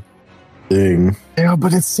use your thing. Yeah,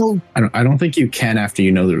 but it's so... I don't think you can after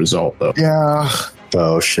you know the result, though. Yeah.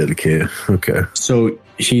 Oh, shit. Okay. So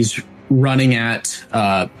he's running at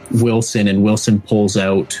Wilson, and Wilson pulls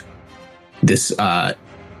out this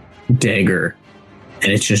dagger,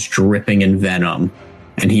 and it's just dripping in venom,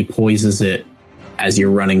 and he poises it as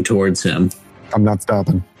you're running towards him. I'm not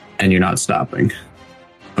stopping. And you're not stopping.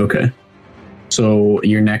 Okay. So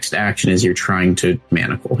your next action is you're trying to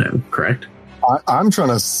manacle him, correct? I'm trying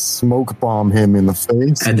to smoke bomb him in the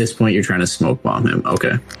face. At this point, you're trying to smoke bomb him.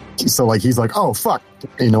 Okay. So like he's like, oh fuck,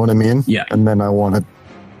 you know what I mean? Yeah. And then I want to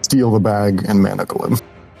steal the bag and manacle him.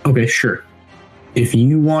 Okay, sure. If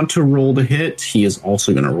you want to roll to hit, he is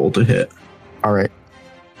also going to roll to hit. All right.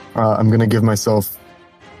 I'm going to give myself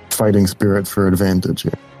fighting spirit for advantage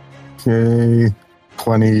here. Okay,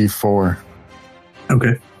 24.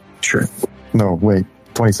 Okay, sure. No, wait,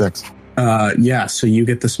 26. Yeah, so you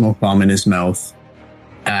get the smoke bomb in his mouth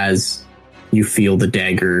as you feel the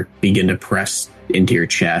dagger begin to press into your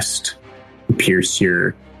chest, pierce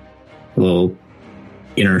your little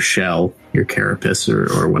inner shell, your carapace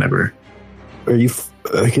or whatever. Are you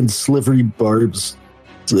fucking slivery barbs?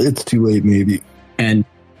 It's too late, maybe. And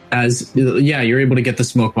you're able to get the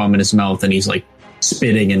smoke bomb in his mouth, and he's like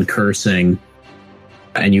spitting and cursing,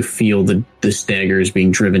 and you feel the dagger is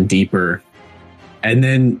being driven deeper, and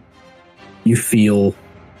then you feel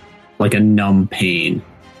like a numb pain.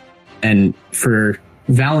 And for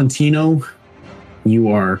Valentino, you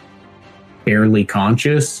are barely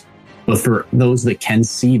conscious, but for those that can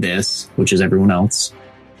see this, which is everyone else,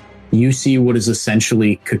 you see what is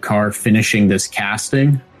essentially Kakar finishing this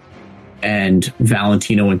casting, and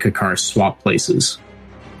Valentino and Kakar swap places.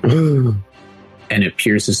 And it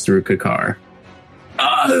pierces through Kakar.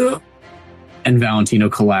 And Valentino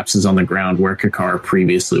collapses on the ground where Kakar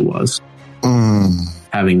previously was.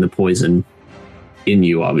 Having the poison in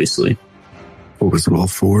you, obviously. What was it all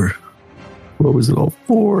for?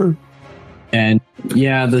 And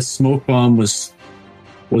yeah, the smoke bomb was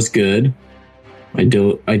good. I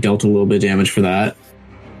dealt a little bit of damage for that.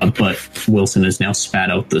 But Wilson has now spat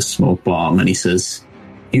out the smoke bomb, and he says,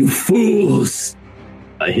 "You fools!"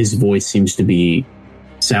 His voice seems to be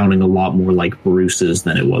sounding a lot more like Bruce's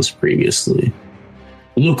than it was previously.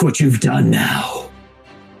 "Look what you've done now."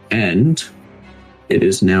 And it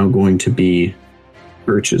is now going to be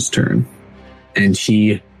Birch's turn. And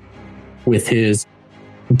he, with his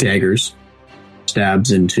daggers,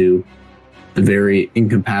 stabs into the very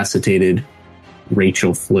incapacitated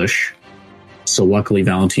Rachel Flish. So luckily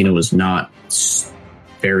Valentino is not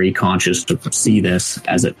very conscious to see this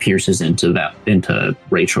as it pierces into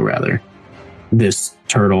Rachel rather. This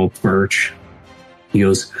turtle, Birch, he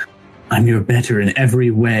goes, "I'm your better in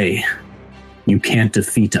every way. You can't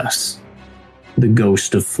defeat us." The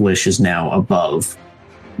ghost of Flish is now above,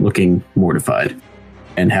 looking mortified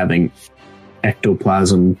and having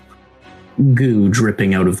ectoplasm goo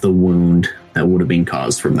dripping out of the wound that would have been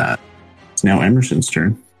caused from that. It's now Emerson's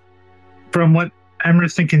turn. From what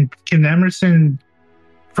Emerson can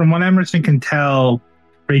tell,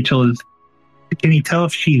 Rachel is. Can he tell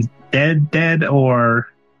if she's dead, or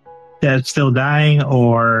dead, still dying,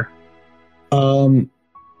 or?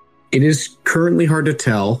 It is currently hard to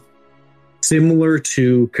tell. Similar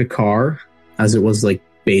to Kakar, as it was like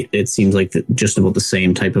it seems like just about the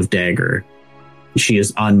same type of dagger. She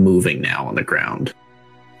is unmoving now on the ground.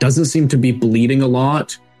 Doesn't seem to be bleeding a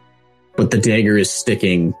lot, but the dagger is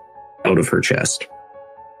sticking out of her chest.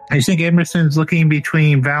 I think Emerson's looking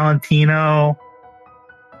between Valentino,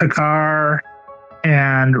 Kakar,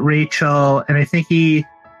 and Rachel, and I think he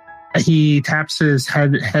taps his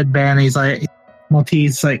headband. He's like,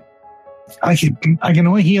 Maltese, like, I can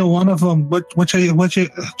only heal one of them. What should I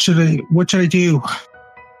do?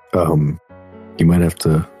 You might have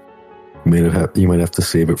to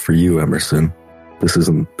save it for you, Emerson. This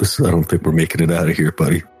I don't think we're making it out of here,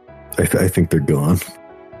 buddy. I think they're gone.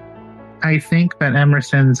 I think that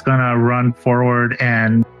Emerson's gonna run forward,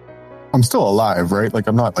 and I'm still alive, right? Like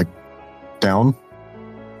I'm not like down.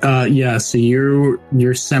 Yeah. So you're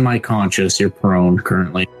semi-conscious. You're prone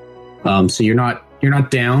currently. So you're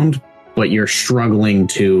not downed, but you're struggling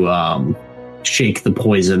to shake the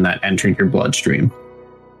poison that entered your bloodstream.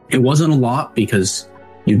 It wasn't a lot because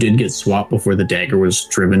you did get swapped before the dagger was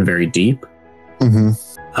driven very deep.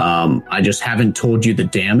 Mm-hmm. I just haven't told you the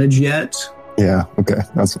damage yet. Yeah, okay.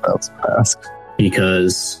 That's what I was going to ask.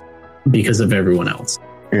 Because of everyone else.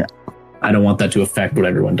 Yeah. I don't want that to affect what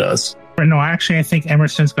everyone does. No, actually, I think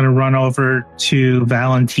Emerson's going to run over to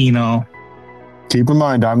Valentino. Keep in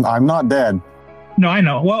mind, I'm not dead. No, I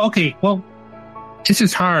know. Well, okay. Well, this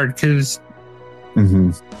is hard because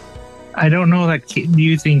I don't know that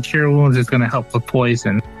using Cure Wounds is going to help with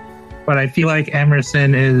poison. But I feel like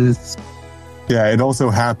Emerson is... Yeah, it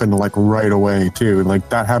also happened like right away too. Like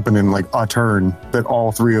that happened in like a turn that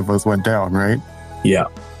all three of us went down, right? Yeah.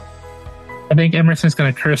 I think Emerson's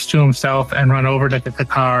going to curse to himself and run over to the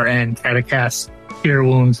car and try to cast Cure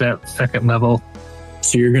Wounds at second level.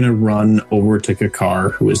 So you're going to run over to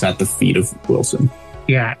Kakar, who is at the feet of Wilson.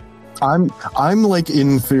 Yeah. I'm like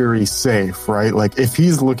in theory safe, right? Like if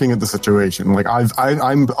he's looking at the situation, like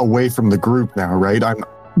I'm away from the group now, right?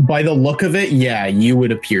 By the look of it, yeah, you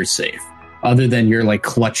would appear safe. Other than you're like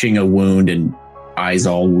clutching a wound and eyes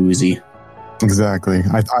all woozy. Exactly.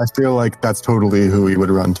 I feel like that's totally who he would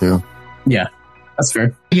run to. Yeah, that's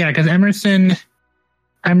fair. Yeah, because Emerson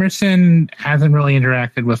hasn't really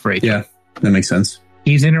interacted with Rachel. Yeah, that makes sense.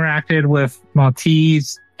 He's interacted with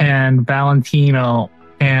Maltese and Valentino,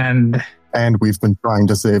 and we've been trying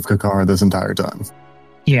to save Kakar this entire time.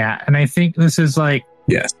 Yeah, and I think this is like,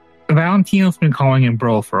 yes, Valentino's been calling him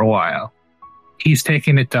bro for a while. He's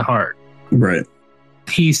taken it to heart. Right.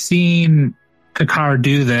 He's seen Kakar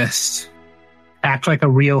do this, act like a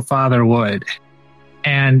real father would.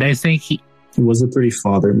 And I think it was a pretty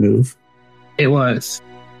father move. It was.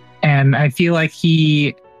 And I feel like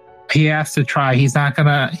he has to try. He's not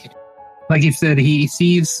gonna, like you said, he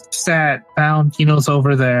sees that Valentino's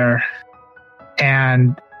over there,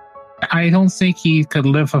 and I don't think he could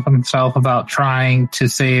live with himself about trying to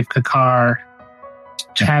save Kakar,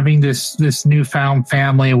 having this newfound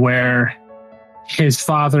family where his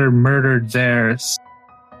father murdered theirs.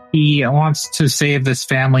 He wants to save this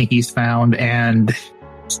family he's found, and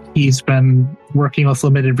he's been working with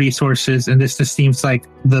limited resources, and this just seems like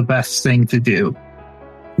the best thing to do.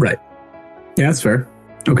 Right. Yeah, that's fair.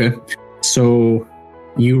 Okay. So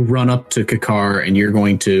you run up to Kakar and you're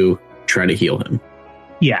going to try to heal him.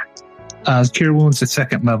 Yeah. Cure wounds at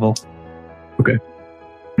 2nd level. Okay.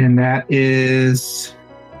 And that is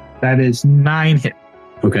 9 hit.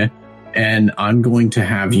 Okay. And I'm going to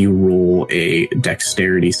have you roll a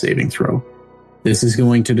dexterity saving throw. This is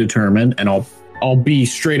going to determine, and I'll be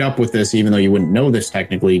straight up with this, even though you wouldn't know this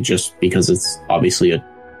technically, just because it's obviously a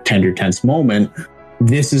tender, tense moment.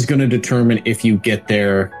 This is going to determine if you get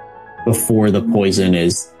there before the poison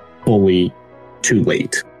is fully too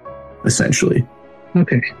late, essentially.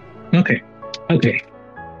 Okay.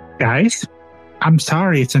 Guys, I'm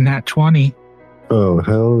sorry, it's a nat 20. Oh,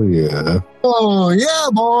 hell yeah. Oh, yeah,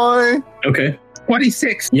 boy. Okay.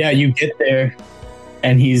 26. Yeah, you get there,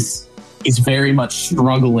 and he's very much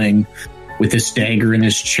struggling with this dagger in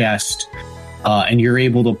his chest, and you're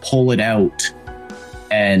able to pull it out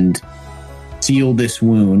and seal this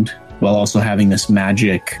wound while also having this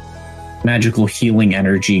magical healing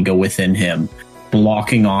energy go within him,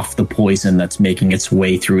 blocking off the poison that's making its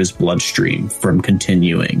way through his bloodstream from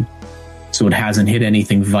continuing. So it hasn't hit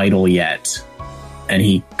anything vital yet, and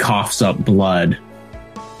he coughs up blood,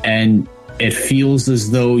 and it feels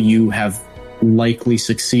as though you have likely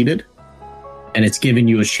succeeded, and it's given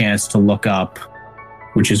you a chance to look up,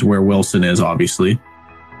 which is where Wilson is, obviously,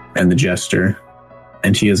 and the jester.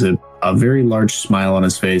 And he has a very large smile on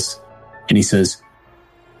his face, and he says,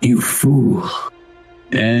 "You fool."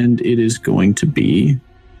 And it is going to be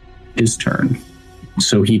his turn.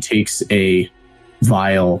 So he takes a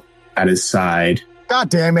vial at his side. God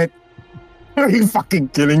damn it. Are you fucking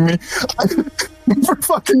kidding me? Every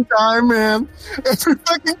fucking time, man. Every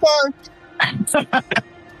fucking time.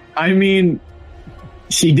 I mean,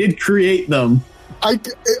 she did create them.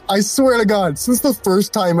 I swear to God, since the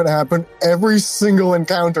first time it happened, every single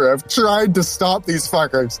encounter, I've tried to stop these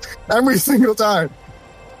fuckers. Every single time.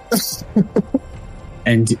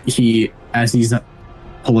 And he, as he's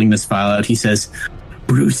pulling this file out, he says,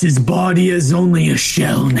 "Bruce's body is only a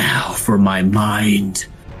shell now for my mind."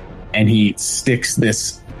 And he sticks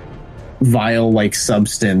this vial-like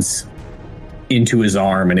substance into his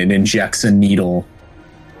arm, and it injects a needle.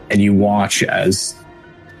 And you watch as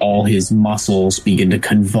all his muscles begin to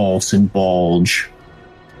convulse and bulge,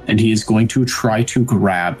 and he is going to try to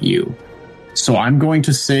grab you. So I'm going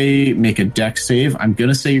to say make a dex save. I'm going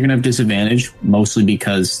to say you're going to have disadvantage, mostly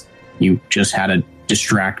because you just had a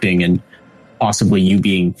distracting and possibly you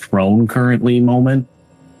being prone currently moment.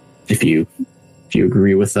 If you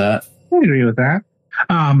agree with that. I agree with that.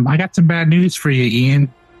 I got some bad news for you,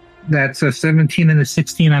 Ian. That's a 17 and a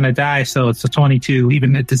 16 on a die, so it's a 22,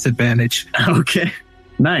 even at disadvantage. Okay.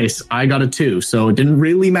 Nice. I got a 2, so it didn't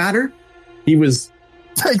really matter. He was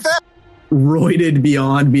take that roided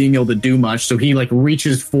beyond being able to do much, so he like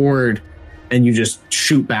reaches forward and you just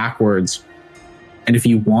shoot backwards. And if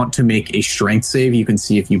you want to make a strength save, you can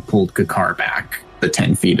see if you pulled Kakar back the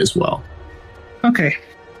 10 feet as well. Okay.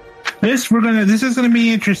 This is gonna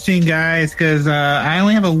be interesting, guys, because I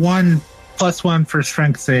only have a 1+1 for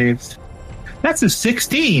strength saves. That's a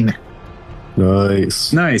 16.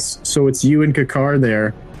 Nice. So it's you and Kakar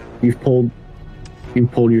there. You've pulled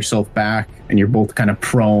yourself back, and you're both kind of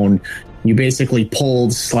prone. You basically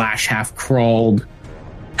pulled / half crawled,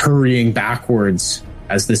 hurrying backwards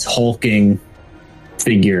as this hulking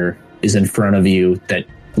figure is in front of you that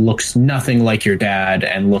looks nothing like your dad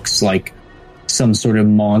and looks like some sort of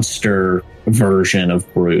monster version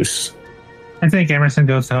of Bruce. I think Emerson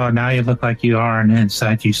goes, "Oh, now you look like you are on the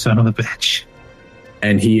inside, you son of a bitch."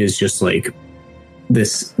 And he is just like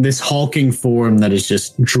this hulking form that is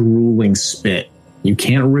just drooling spit. You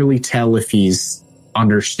can't really tell if he's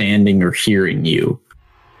understanding or hearing you.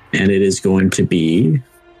 And it is going to be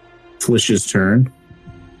Flish's turn.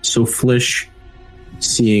 So Flish,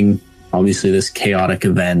 seeing obviously this chaotic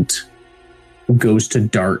event, goes to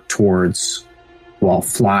dart towards, well,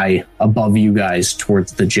 fly above you guys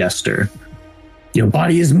towards the jester. Your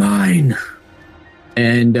body is mine.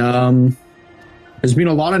 And there's been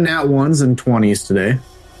a lot of nat 1s and 20s today.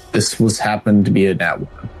 This happened to be a nat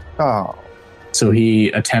 1. Oh. So he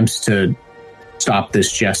attempts to stop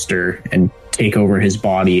this jester and take over his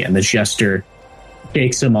body, and the jester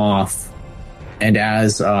takes him off. And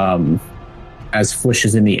as Flish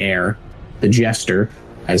is in the air, the jester,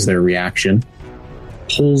 as their reaction,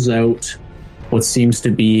 pulls out what seems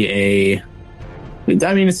to be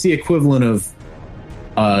it's the equivalent of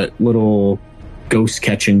a little ghost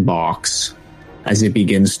catching box as it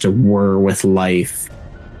begins to whir with life.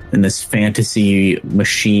 And this fantasy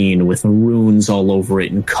machine with runes all over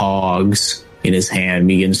it and cogs in his hand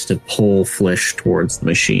begins to pull Flish towards the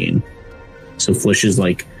machine. So Flish is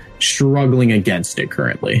like struggling against it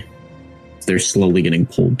currently. They're slowly getting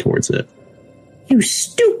pulled towards it. You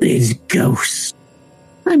stupid ghost.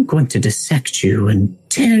 I'm going to dissect you and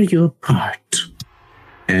tear you apart.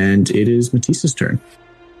 And it is Matisse's turn.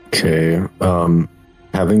 Okay.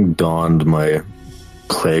 Having donned my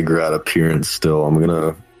plague rat appearance still,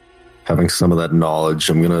 having some of that knowledge,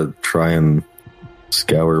 I'm going to try and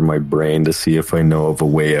scour my brain to see if I know of a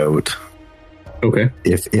way out. Okay.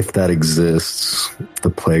 If that exists, the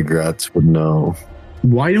plague rats would know.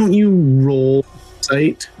 Why don't you roll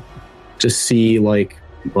insight to see,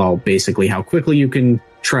 basically how quickly you can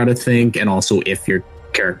try to think, and also if your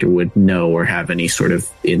character would know or have any sort of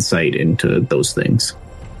insight into those things.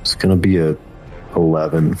 It's going to be a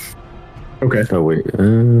 11. Okay. Oh,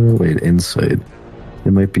 wait, insight.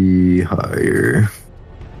 It might be higher.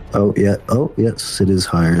 Oh, yeah. Oh, yes, it is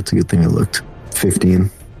higher. It's a good thing I looked. 15.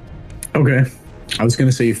 Okay. I was going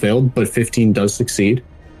to say you failed, but 15 does succeed.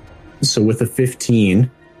 So with a 15,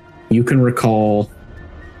 you can recall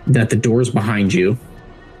that the doors behind you,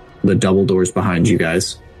 the double doors behind you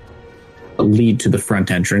guys, lead to the front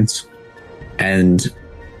entrance, and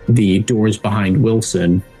the doors behind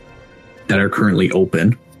Wilson that are currently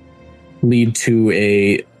open lead to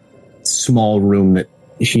a small room that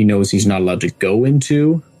he knows he's not allowed to go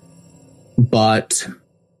into, but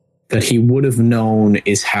that he would have known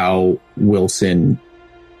is how Wilson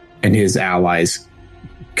and his allies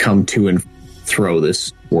come to and throw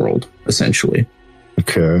this world, essentially.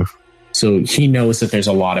 Okay. So he knows that there's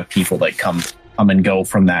a lot of people that come and go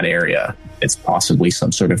from that area. It's possibly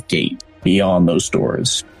some sort of gate beyond those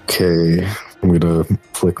doors. Okay. I'm going to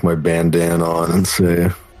flick my bandana on and say,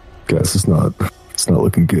 guys, it's not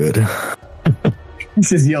looking good. He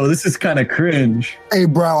says, yo, this is kind of cringe. Hey,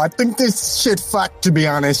 bro, I think this shit fucked, to be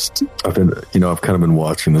honest. I've kind of been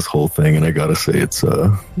watching this whole thing, and I gotta say, it's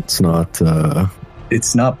not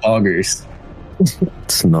poggers.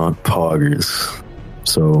 It's not poggers.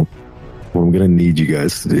 So, what I'm gonna need you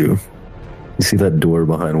guys to do, you see that door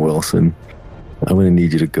behind Wilson? I'm gonna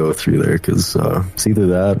need you to go through there, because it's either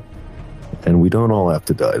that, and we don't all have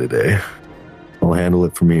to die today. I'll handle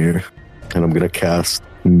it from here, and I'm gonna cast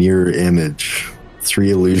Mirror Image.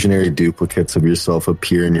 3 illusionary duplicates of yourself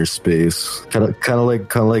appear in your space, kind of like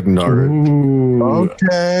Naruto. Ooh.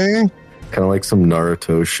 Okay, kind of like some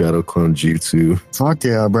Naruto shadow clone jutsu. Fuck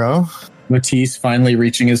yeah, bro. Matisse finally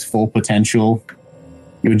reaching his full potential.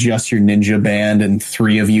 You adjust your ninja band, and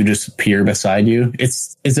 3 of you just appear beside you.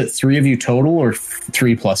 Is it 3 of you total, or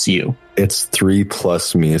 3 plus you? It's 3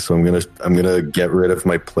 plus me, so I'm gonna get rid of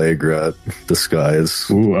my plague rat disguise.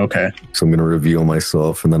 Ooh, okay. So I'm gonna reveal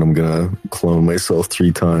myself, and then I'm gonna clone myself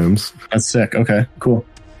 3 times. That's sick. Okay, cool.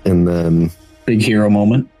 And then big hero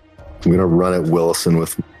moment. I'm gonna run at Wilson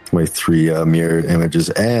with my 3 mirrored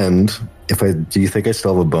images. And do you think I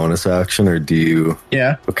still have a bonus action, or do you?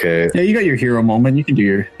 Yeah. Okay. Yeah, you got your hero moment. You can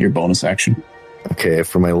do your bonus action. Okay,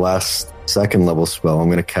 for my last 2nd level spell, I'm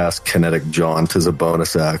going to cast Kinetic Jaunt as a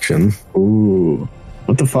bonus action. Ooh.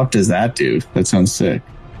 What the fuck does that do? That sounds sick.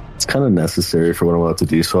 It's kind of necessary for what I'm about to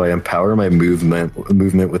do. So I empower my movement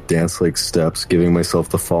with dance-like steps, giving myself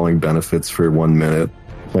the following benefits for 1 minute.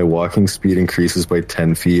 My walking speed increases by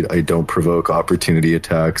 10 feet. I don't provoke opportunity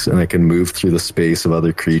attacks, and I can move through the space of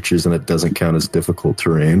other creatures, and it doesn't count as difficult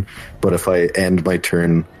terrain. But if I end my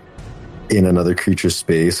turn in another creature's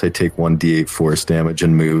space, I take 1d8 force damage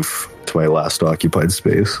and move to my last occupied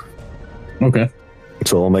space. Okay.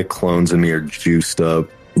 So all my clones and me are juiced up.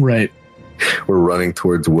 Right. We're running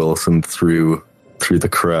towards Wilson through the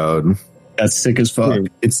crowd. That's sick as fuck.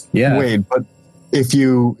 Wait, but if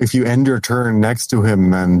you end your turn next to him,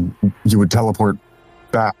 then you would teleport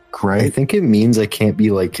back, right? I think it means I can't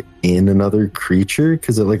be like in another creature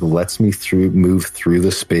because it like lets me move through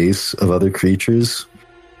the space of other creatures.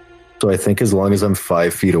 So I think as long as I'm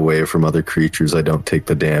 5 feet away from other creatures, I don't take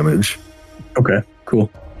the damage. Okay,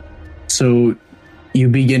 cool. So you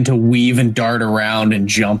begin to weave and dart around and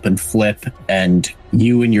jump and flip, and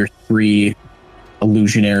you and your 3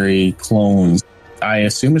 illusionary clones, I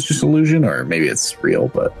assume it's just illusion, or maybe it's real,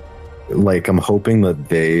 but... Like, I'm hoping that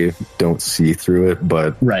they don't see through it,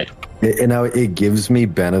 but... Right. It gives me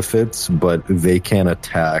benefits, but they can't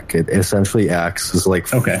attack. It essentially acts as like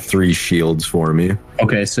 3 shields for me.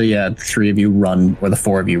 Okay, so yeah, the 3 of you run, or the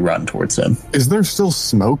 4 of you run towards him. Is there still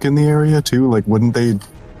smoke in the area too? Like, wouldn't they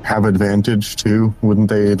have advantage too? Wouldn't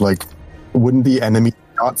the enemy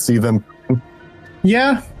not see them?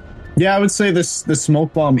 Yeah, I would say the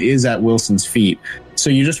smoke bomb is at Wilson's feet. So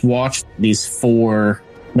you just watch these 4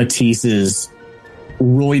 Matisses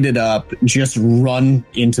roided up, just run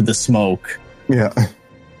into the smoke. Yeah.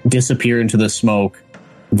 Disappear into the smoke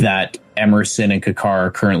that Emerson and Kakar are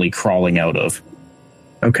currently crawling out of.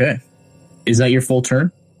 Okay. Is that your full turn?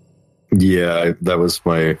 Yeah, that was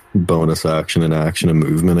my bonus action and action and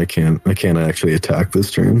movement. I can't actually attack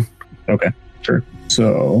this turn. Okay, sure.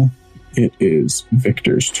 So it is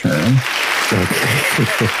Victor's turn.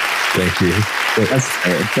 Okay. Thank you. That's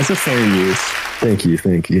fair. That's a fair use. Thank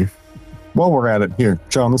you. While we're at it, here,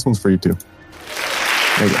 John, this one's for you too.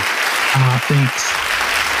 There you go. Thanks.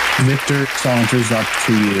 Victor saunters up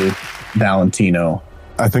to you, Valentino.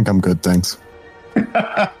 I think I'm good, thanks.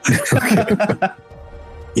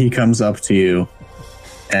 He comes up to you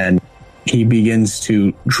and he begins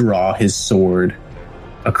to draw his sword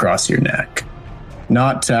across your neck.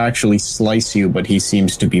 Not to actually slice you, but he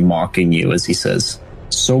seems to be mocking you as he says,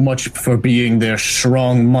 "So much for being their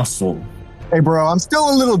strong muscle." Hey, bro, I'm still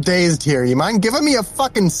a little dazed here. You mind giving me a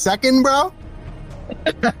fucking second, bro?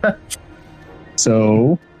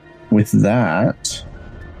 So, with that,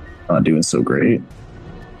 not doing so great.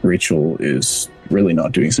 Rachel is really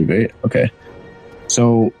not doing so great. Okay.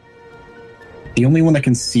 So, the only one that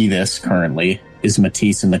can see this currently is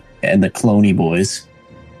Matisse and the Cloney boys.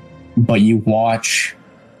 But you watch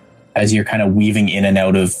as you're kind of weaving in and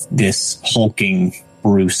out of this hulking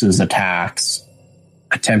Bruce's attacks,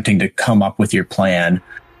 attempting to come up with your plan.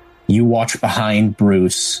 You watch behind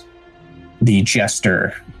Bruce, the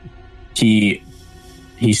jester. He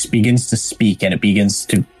begins to speak, and it begins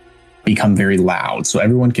to become very loud, so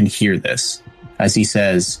everyone can hear this as he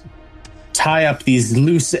says, "Tie up these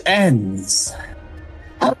loose ends.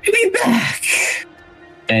 I'll be back."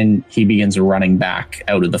 And he begins running back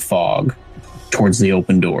out of the fog towards the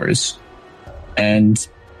open doors. And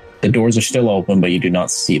the doors are still open, but you do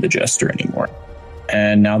not see the jester anymore.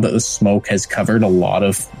 And now that the smoke has covered a lot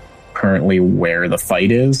of currently where the fight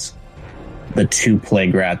is, the 2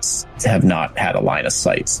 plague rats have not had a line of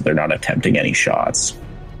sight, so they're not attempting any shots.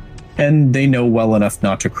 And they know well enough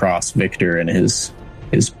not to cross Victor and his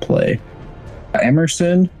play.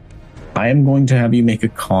 Emerson, I am going to have you make a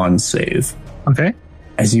con save. Okay.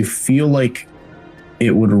 As you feel like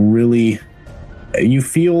it would really... You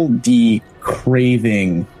feel the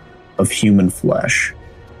craving of human flesh,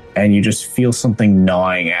 and you just feel something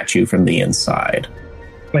gnawing at you from the inside.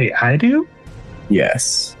 Wait, I do?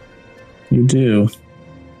 Yes. You do.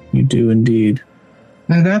 You do indeed.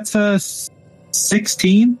 That's a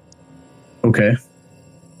 16. Okay.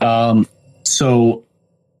 So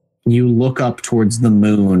you look up towards the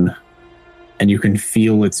moon and you can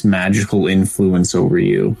feel its magical influence over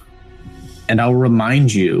you. And I'll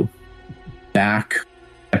remind you back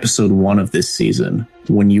episode 1 of this season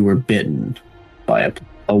when you were bitten by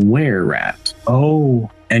a were-rat.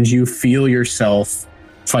 Oh. And you feel yourself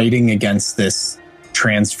fighting against this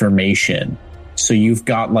transformation. So you've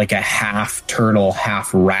got like a half turtle,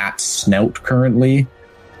 half rat snout currently,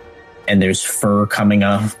 and there's fur coming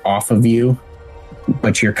off of you,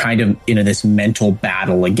 but you're kind of in this mental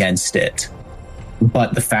battle against it.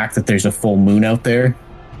 But the fact that there's a full moon out there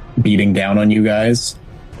beating down on you guys,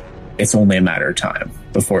 it's only a matter of time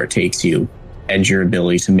before it takes you and your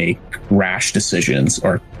ability to make rash decisions,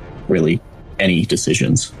 or really any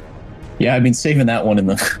decisions. Yeah, I've been saving that one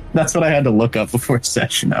that's what I had to look up before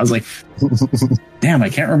session. I was like, damn, I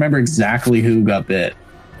can't remember exactly who got bit.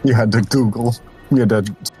 You had to Google. You had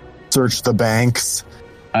to search the banks.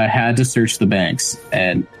 I had to search the banks,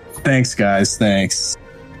 and Thanks, guys. Thanks.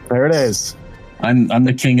 There it is. I'm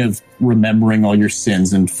the king of remembering all your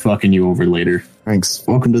sins and fucking you over later. Thanks.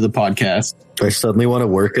 Welcome to the podcast. I suddenly want to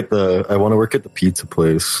work at the pizza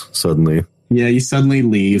place suddenly. Yeah, you suddenly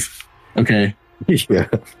leave. Okay. Yeah.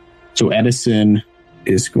 So Edison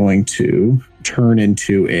is going to turn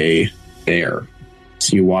into a bear.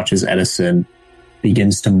 So you watch as Edison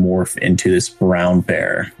begins to morph into this brown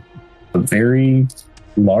bear. A very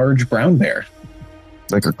large brown bear.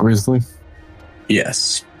 Like a grizzly?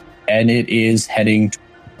 Yes. And it is heading...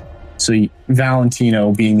 So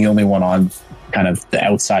Valentino, being the only one on kind of the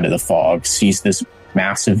outside of the fog, sees this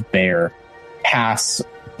massive bear pass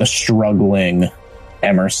the struggling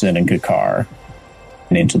Emerson and Kakar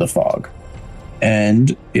and into the fog.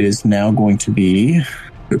 And it is now going to be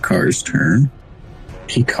Kakar's turn.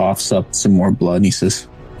 He coughs up some more blood and he says,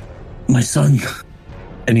 "My son."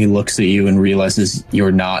 And he looks at you and realizes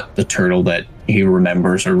you're not the turtle that he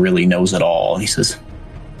remembers or really knows at all. And he says,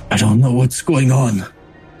 "I don't know what's going on.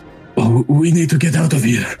 But we need to get out of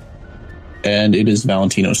here." And it is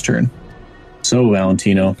Valentino's turn. So,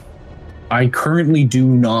 Valentino, I currently do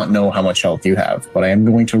not know how much health you have, but I am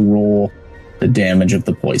going to roll the damage of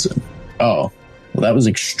the poison. Oh, well, that was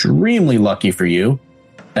extremely lucky for you.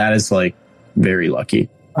 That is, like, very lucky.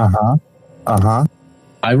 Uh-huh. Uh-huh.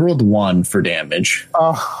 I rolled 1 for damage.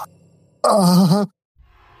 How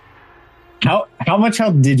much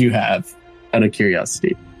health did you have, out of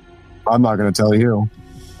curiosity? I'm not going to tell you.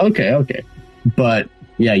 Okay. But,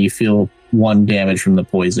 yeah, you feel 1 damage from the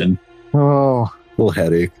poison. Oh. Little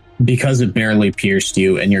headache. Because it barely pierced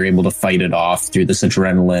you and you're able to fight it off through this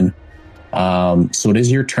adrenaline. So it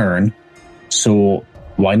is your turn. So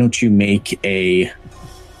why don't you make a...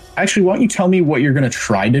 Actually, why don't you tell me what you're going to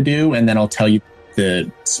try to do, and then I'll tell you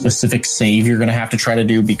the specific save you're going to have to try to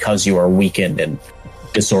do because you are weakened and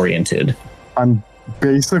disoriented. I'm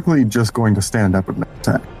basically just going to stand up and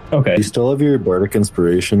attack. Okay. You still have your Bardic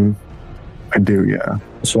Inspiration? I do, yeah.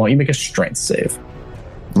 So why don't you make a strength save?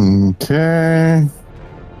 Okay.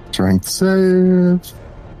 Strength save.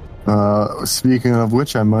 Speaking of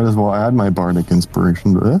which, I might as well add my Bardic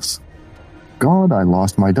Inspiration to this. God, I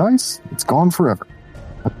lost my dice. It's gone forever.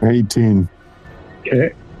 18.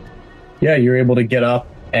 Okay. Yeah, you're able to get up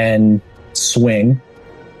and swing.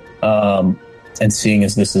 And seeing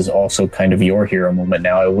as this is also kind of your hero moment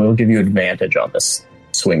now, I will give you advantage on this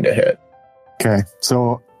swing to hit. Okay,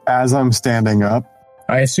 so as I'm standing up,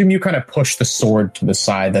 I assume you kind of push the sword to the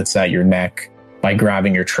side that's at your neck by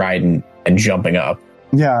grabbing your trident and jumping up.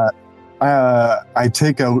 Yeah, I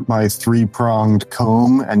take out my 3-pronged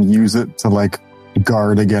comb and use it to, like,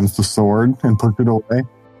 guard against the sword and push it away.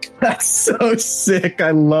 That's so sick.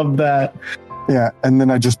 I love that. Yeah, and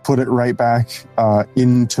then I just put it right back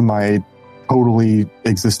into my totally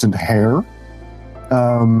existent hair.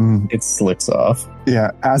 It slicks off.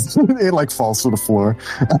 Yeah, as it, like, falls to the floor.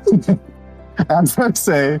 As I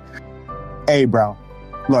say, "Hey, bro,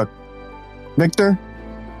 look, Victor,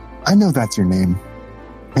 I know that's your name.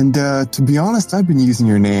 And to be honest, I've been using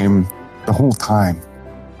your name the whole time.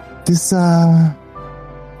 This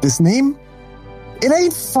name, it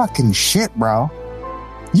ain't fucking shit, bro.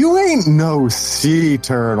 You ain't no sea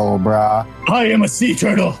turtle, bro. I am a sea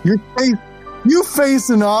turtle. You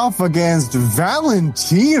facing off against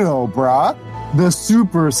Valentino, bro. The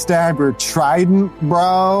super stabber trident,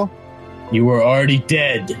 bro. You were already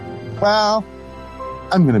dead. Well,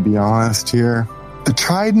 I'm going to be honest here. The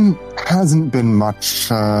trident hasn't been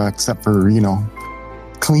much except for,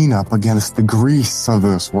 cleanup against the grease of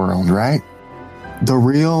this world, right? The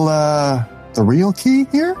real key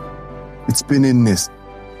here? It's been in this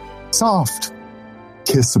soft,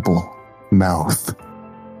 kissable mouth.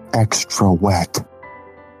 Extra wet.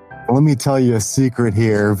 Let me tell you a secret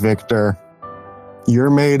here, Victor.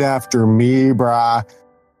 You're made after me, brah.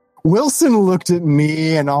 Wilson looked at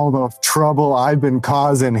me and all the trouble I've been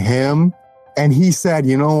causing him, and he said,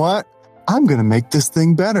 "You know what? I'm going to make this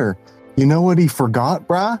thing better." You know what he forgot,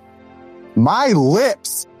 brah? My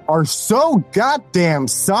lips are so goddamn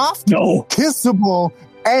soft, kissable,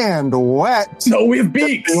 and wet. No, we have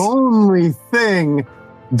beaks. The only thing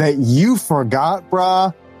that you forgot,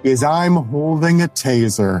 brah, is I'm holding a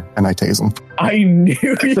taser. And I tase him. I knew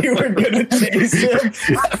you were going to tase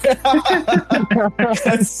him.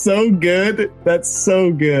 That's so good. That's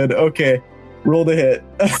so good. Okay, roll the hit.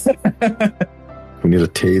 We need a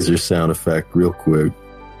taser sound effect real quick.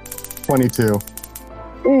 22.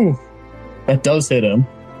 Ooh, that does hit him.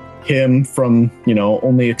 Him from,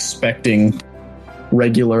 only expecting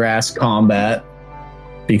regular ass combat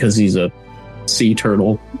because he's a sea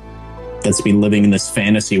turtle that's been living in this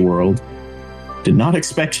fantasy world. Did not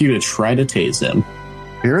expect you to try to tase him.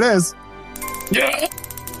 Here it is. Yeah.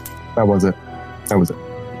 That was it.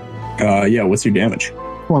 Yeah, what's your damage?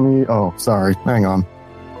 Oh, sorry. Hang on.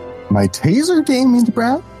 My taser damage,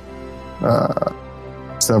 Brad?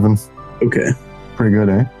 7. Okay. Pretty good,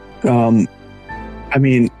 eh? I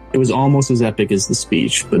mean, it was almost as epic as the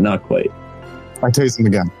speech, but not quite. I tased him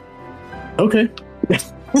again. Okay.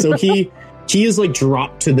 So he is like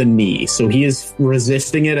dropped to the knee. So he is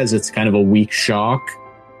resisting it as it's kind of a weak shock.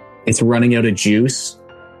 It's running out of juice.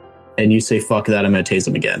 And you say, fuck that, I'm going to tase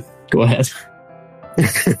him again. Go ahead.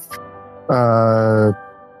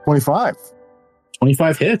 25.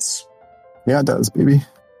 25 hits. Yeah, it does, baby.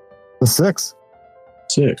 The 6.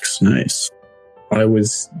 6. Nice. I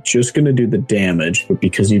was just going to do the damage, but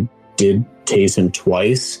because you did tase him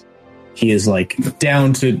twice, he is like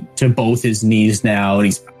down to both his knees now, and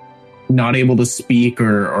he's not able to speak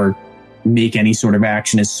or make any sort of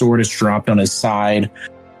action. His sword is dropped on his side,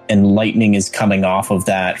 and lightning is coming off of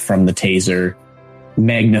that from the taser,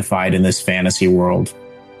 magnified in this fantasy world.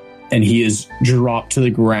 And he is dropped to the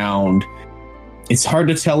ground. It's hard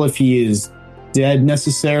to tell if he is dead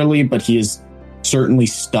necessarily, but he is certainly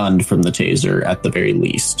stunned from the taser at the very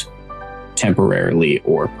least, temporarily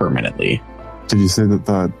or permanently. Did you say that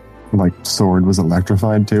the sword was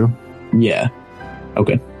electrified too? Yeah.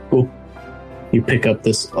 Okay, cool. You pick up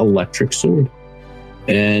this electric sword.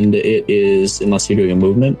 And it is, unless you're doing a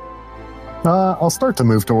movement. I'll start to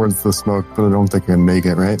move towards the smoke, but I don't think I can make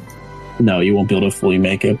it, right? No, you won't be able to fully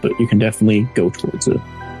make it, but you can definitely go towards it.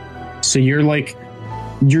 So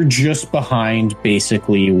you're just behind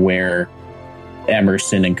basically where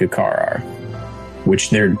Emerson and Kakar are, which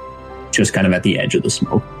they're just kind of at the edge of the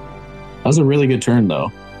smoke. That was a really good turn,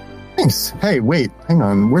 though. Thanks. Hey, wait, hang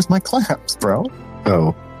on. Where's my claps, bro?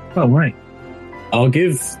 Oh, right. I'll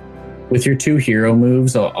give, with your 2 hero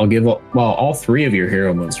moves, I'll give, all 3 of your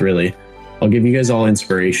hero moves, really. I'll give you guys all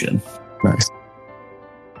inspiration. Nice.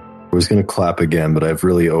 I was going to clap again, but I've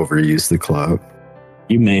really overused the clap.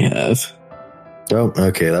 You may have. Oh,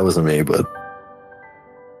 okay, that wasn't me, but...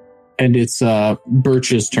 And it's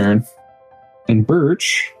Birch's turn. And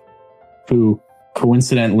Birch, who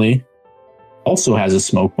coincidentally also has a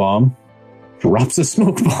smoke bomb, drops a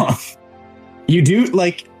smoke bomb. You do,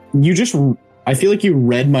 I feel like you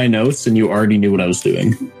read my notes and you already knew what I was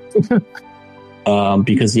doing.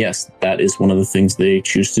 Because yes, that is one of the things they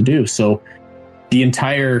choose to do. So the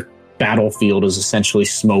entire battlefield is essentially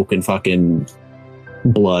smoke and fucking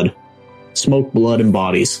blood. Smoke, blood, and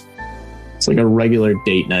bodies. It's like a regular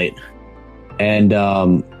date night. And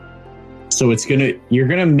so you're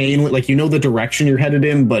gonna mainly, the direction you're headed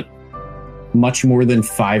in, but much more than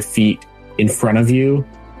 5 feet in front of you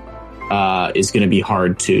is gonna be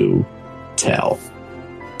hard to tell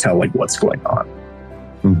what's going on.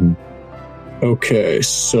 Mm-hmm. Okay,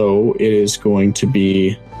 so it is going to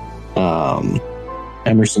be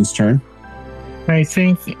Emerson's turn. I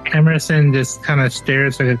think Emerson just kind of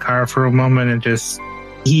stares at Kakar for a moment and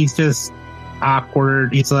he's just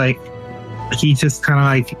awkward. He's just kind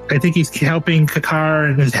of I think he's helping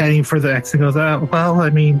Kakar and is heading for the exit. Goes, well, I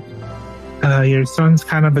mean, your son's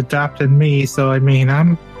kind of adopted me, so I mean,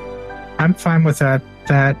 I'm fine with that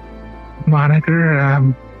moniker.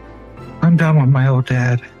 I'm done with my old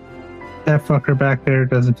dad. That fucker back there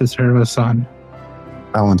doesn't deserve a son.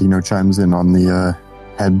 Valentino chimes in on the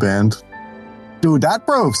headband. Dude, that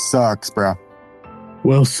bro sucks, bro.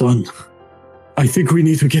 Well, son, I think we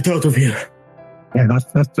need to get out of here. Yeah,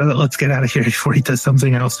 let's get out of here before he does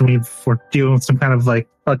something else to me, before dealing with some kind of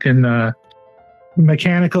fucking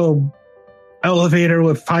mechanical elevator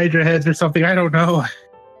with Hydra heads or something. I don't know.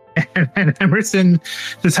 And Emerson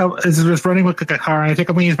is just running with Kakar, and I think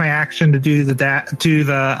I'm going to use my action to do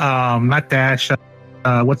not dash.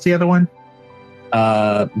 What's the other one?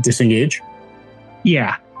 Disengage.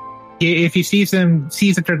 Yeah. If he sees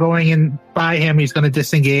that they're going in by him, he's going to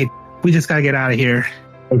disengage. We just got to get out of here.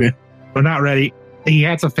 Okay. We're not ready. He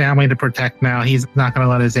has a family to protect now. He's not going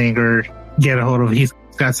to let his anger get a hold of him. He's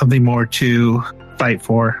got something more to fight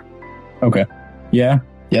for. Okay. Yeah,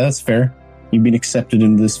 that's fair. You've been accepted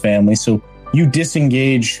into this family. So you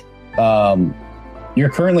disengage. You're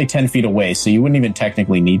currently 10 feet away, so you wouldn't even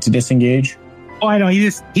technically need to disengage. Oh, I know.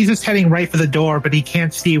 He's just heading right for the door, but he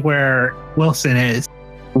can't see where Wilson is.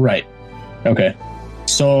 Right. Okay.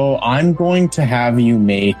 So I'm going to have you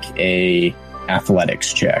make a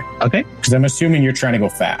athletics check. Okay. Because I'm assuming you're trying to go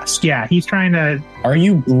fast. Yeah, he's trying to... Are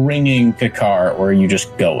you bringing Kakar, or are you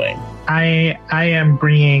just going? I am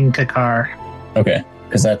bringing Kakar. Okay.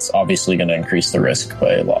 Because that's obviously going to increase the risk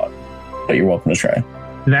by a lot. But you're welcome to try.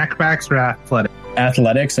 Acrobatics or athletics?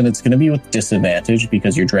 Athletics, and it's going to be with disadvantage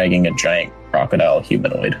because you're dragging a giant crocodile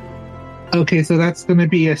humanoid. Okay, so that's going to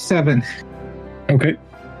be a 7. Okay.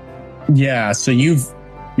 Yeah, so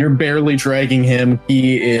you're barely dragging him.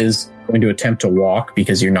 He is going to attempt to walk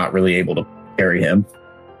because you're not really able to carry him.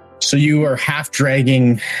 So you are half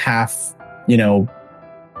dragging, half,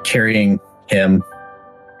 carrying him,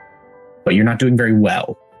 but you're not doing very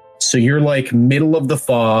well. So you're like middle of the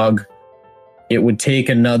fog. It would take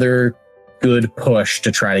another good push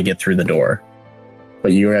to try to get through the door,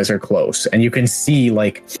 but you guys are close, and you can see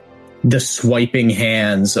like the swiping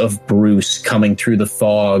hands of Bruce coming through the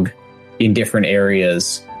fog in different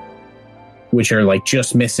areas, which are like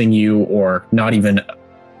just missing you or not even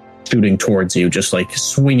shooting towards you, just like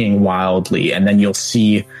swinging wildly. And then you'll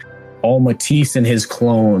see all Matisse and his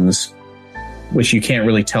clones, which you can't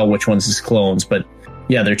really tell which one's his clones, but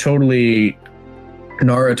yeah, they're totally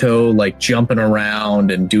Naruto, like jumping around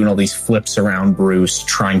and doing all these flips around Bruce,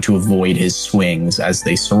 trying to avoid his swings as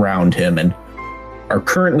they surround him and are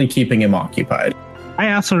currently keeping him occupied.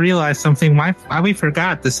 I also realized something why we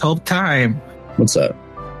forgot this whole time. What's that?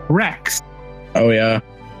 Rex. Oh, yeah.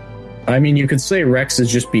 I mean, you could say Rex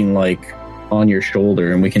is just being like on your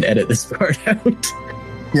shoulder and we can edit this part out.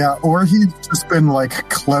 Yeah, or he's just been like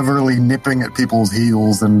cleverly nipping at people's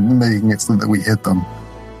heels and making it so that we hit them.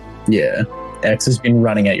 Yeah. X has been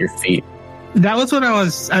running at your feet. That was what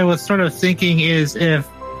I was sort of thinking is if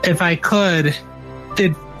I could,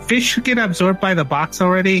 did Fish get absorbed by the box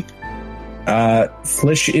already?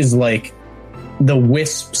 Flish is like the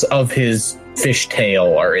wisps of his fish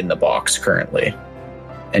tail are in the box currently.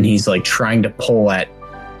 And he's like trying to pull at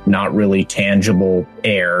not really tangible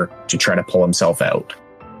air to try to pull himself out.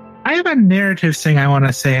 I have a narrative thing I want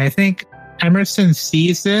to say. I think Emerson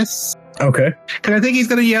sees this. Okay. Because I think he's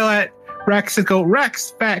going to yell at Rex and go,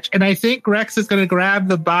 Rex, fetch. And I think Rex is going to grab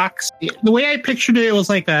the box. The way I pictured it was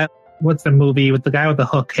like what's the movie with the guy with the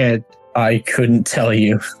hook head? I couldn't tell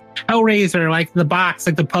you. Hellraiser, like the box,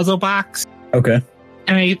 like the puzzle box. Okay.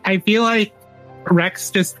 And I feel like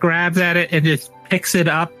Rex just grabs at it and just picks it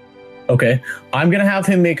up. Okay. I'm going to have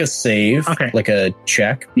him make a save, like a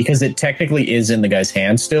check, because it technically is in the guy's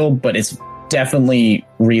hand still, but it's definitely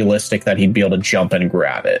realistic that he'd be able to jump and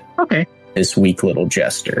grab it. Okay. This weak little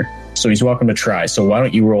jester. So he's welcome to try. So why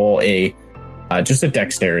don't you roll just a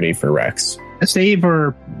dexterity for Rex? A save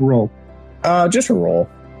or roll? Just a roll.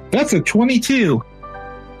 That's a 22.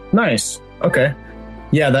 Nice. Okay.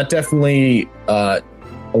 Yeah, that definitely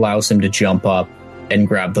allows him to jump up and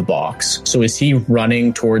grab the box. So is he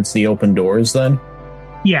running towards the open doors then?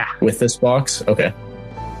 Yeah. With this box? Okay.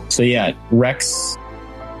 So yeah, Rex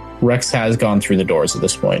has gone through the doors at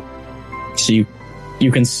this point. So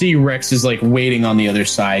you can see Rex is like waiting on the other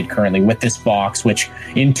side currently with this box, which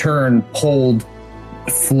in turn pulled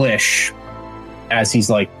Flish as he's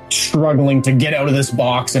like struggling to get out of this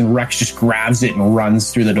box, and Rex just grabs it and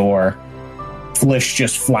runs through the door. Flish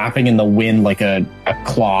just flapping in the wind like a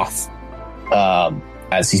cloth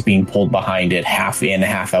as he's being pulled behind it, half in,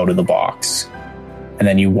 half out of the box. And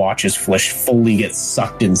then you watch as Flish fully gets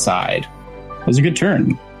sucked inside. It was a good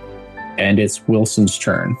turn. And it's Wilson's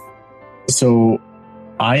turn. So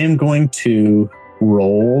I am going to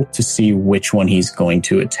roll to see which one he's going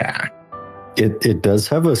to attack. It does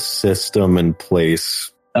have a system in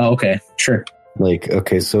place. Oh, okay. Sure.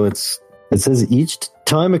 So it says each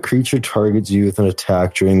time a creature targets you with an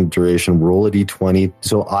attack during the duration, roll a d20.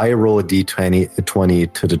 So I roll a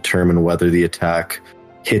d20 to determine whether the attack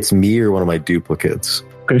hits me or one of my duplicates.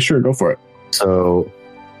 Okay, sure. Go for it. So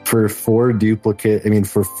for 4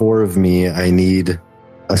 of me, I need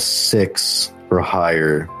a 6 or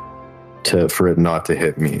higher for it not to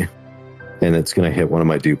hit me. And it's going to hit one of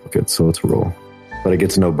my duplicates, so let's roll. But it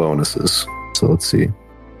gets no bonuses. So let's see.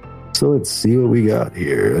 Let's see what we got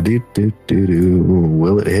here.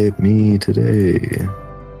 Will it hit me today?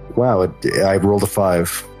 Wow, I rolled a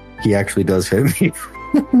 5. He actually does hit me.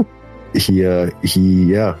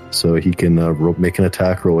 So he can make an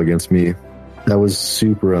attack roll against me. That was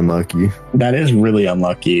super unlucky. That is really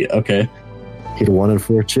unlucky. Okay. He had a 1 in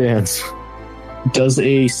 4 chance. Does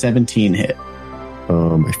a 17 hit?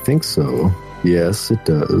 I think so. Yes, it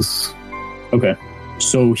does. Okay.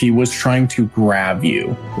 So he was trying to grab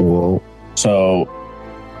you. Well, so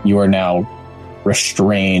you are now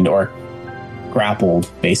restrained or grappled,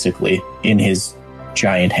 basically, in his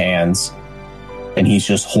giant hands. And he's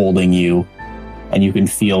just holding you. And you can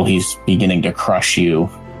feel he's beginning to crush you,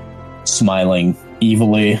 smiling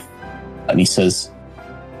evilly. And he says,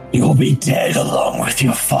 "You'll be dead along with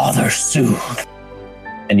your father soon."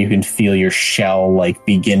 And you can feel your shell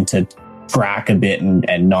begin to crack a bit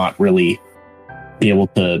and not really be able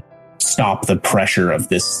to stop the pressure of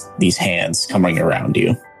these hands coming around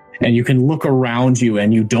you. And you can look around you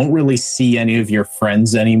and you don't really see any of your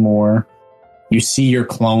friends anymore. You see your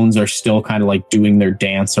clones are still kind of like doing their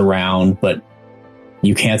dance around, but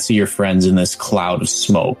you can't see your friends in this cloud of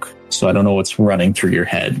smoke. So I don't know what's running through your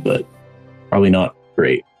head, but probably not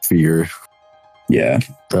great. Fear. Yeah.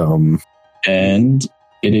 And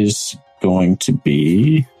it is going to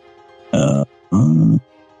be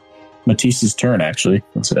Matisse's turn, actually,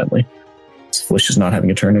 incidentally. Flish is not having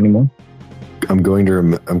a turn anymore. I'm going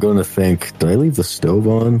to think, did I leave the stove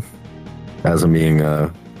on? As I'm being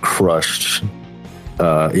crushed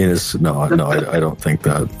in his... No, I don't think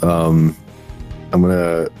that. I'm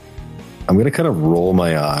gonna kind of roll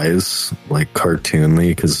my eyes, like, cartoonly,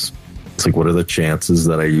 because it's like, what are the chances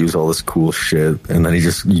that I use all this cool shit and then he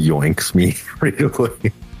just yoinks me right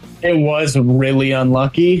away? It was really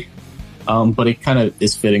unlucky, but it kind of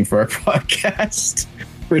is fitting for our podcast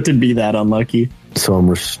for it to be that unlucky. So I'm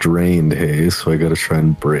restrained, hey, so I gotta try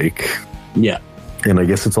and break. Yeah. And I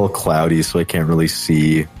guess it's all cloudy, so I can't really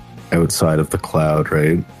see outside of the cloud,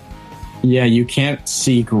 right? Yeah, you can't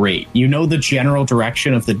see great. You know the general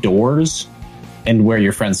direction of the doors and where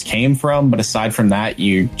your friends came from, but aside from that,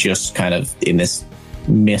 you're just kind of in this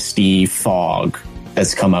misty fog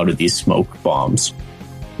that's come out of these smoke bombs.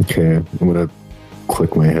 Okay, I'm gonna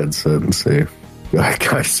click my headset and say,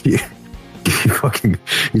 guys, you fucking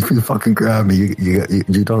grab me.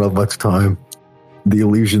 You don't have much time. The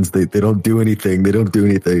illusions, they don't do anything. They don't do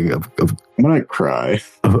anything. I'm gonna cry.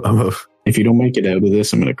 If you don't make it out of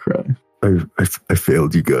this, I'm gonna cry. I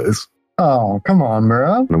failed you guys. Oh, come on,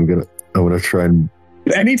 bro. I'm gonna try and...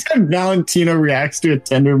 Anytime Valentino reacts to a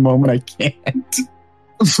tender moment, I can't.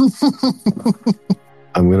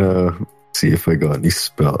 I'm gonna see if I got any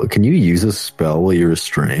spell. Can you use a spell while you're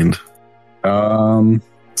restrained?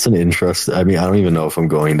 It's an interest. I mean, I don't even know if I'm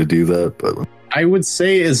going to do that, but I would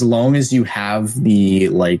say as long as you have the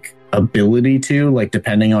like ability to, like,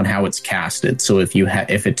 depending on how it's casted. So if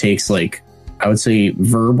it takes, like, I would say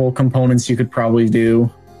verbal components, you could probably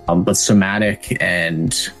do, but somatic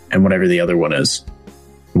and whatever the other one is,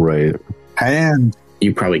 right? And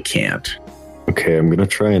you probably can't. Okay, I'm gonna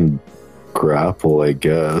try and grapple, I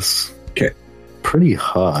guess. Okay, pretty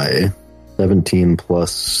high, 17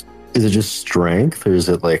 plus. Is it just strength, or is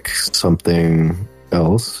it like something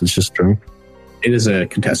else? It's just strength. It is a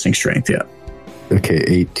contesting strength, yeah. Okay,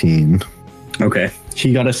 18. Okay,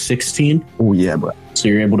 he got a 16. Oh yeah, bro. So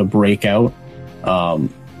you're able to break out.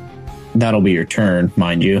 That'll be your turn,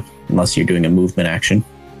 mind you, unless you're doing a movement action.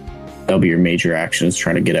 That'll be your major action, is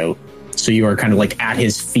trying to get out. So you are kind of like at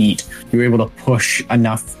his feet. You're able to push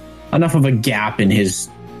enough of a gap in his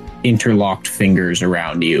interlocked fingers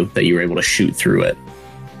around you that you were able to shoot through it.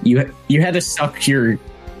 You had to suck your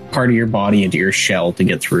part of your body into your shell to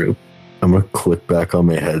get through. I'm gonna click back on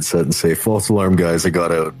my headset and say, "False alarm, guys! I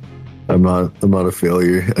got out. I'm not a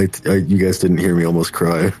failure. You guys didn't hear me almost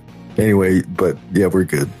cry. Anyway, but yeah, we're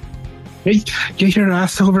good." Hey, get your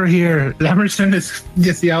ass over here! Emerson is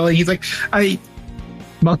just yelling. He's like,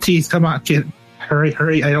 Maltese, come on, kid, hurry!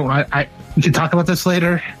 We can talk about this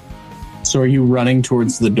later." So, are you running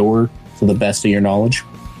towards the door to the best of your knowledge?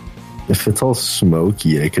 If it's all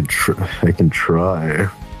smoky, I can try.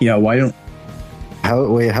 Yeah, why don't...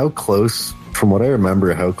 How close, from what I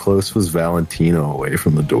remember, how close was Valentino away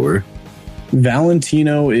from the door?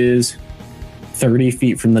 Valentino is 30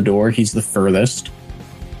 feet from the door. He's the furthest.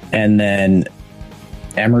 And then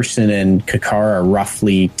Emerson and Kakar are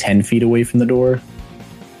roughly 10 feet away from the door.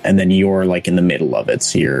 And then you're like in the middle of it,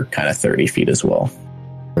 so you're kind of 30 feet as well.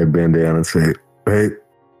 I bend down and say, "Hey,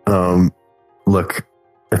 look,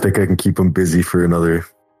 I think I can keep them busy for another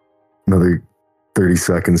 30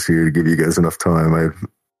 seconds here to give you guys enough time.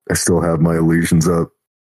 I still have my illusions up.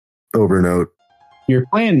 Over and out." You're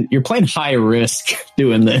playing high risk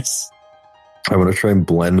doing this. I'm going to try and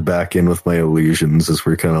blend back in with my illusions as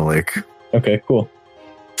we're kind of like... Okay, cool.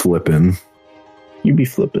 Flipping. You be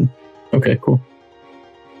flipping. Okay, cool.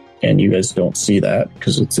 And you guys don't see that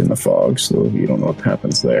because it's in the fog, so you don't know what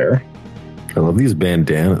happens there. I love these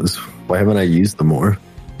bandanas. Why haven't I used them more?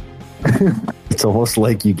 It's almost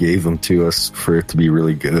like you gave them to us for it to be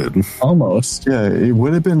really good. Almost. Yeah, it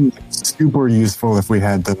would have been super useful if we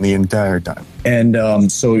had them the entire time.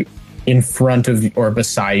 And so in front of, or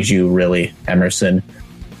beside you, really, Emerson,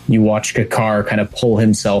 you watch Kakar kind of pull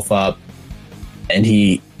himself up, and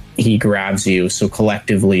he grabs you. So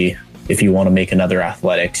collectively, if you want to make another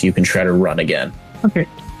athletics, you can try to run again. Okay.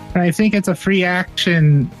 I think it's a free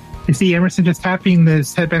action. You see Emerson just tapping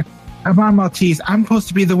his head back. Come on, Maltese. I'm supposed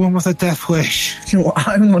to be the one with a death wish.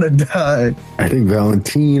 I want to die. I think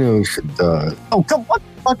Valentino should die. Oh, come on,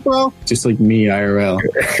 fuck, bro. Just like me, IRL.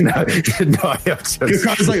 no,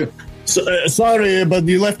 like, sorry, but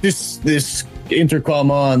you left this intercom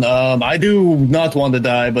on. I do not want to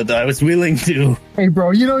die, but I was willing to. Hey, bro,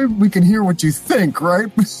 we can hear what you think,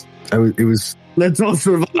 right? Let's all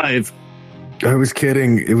survive. I was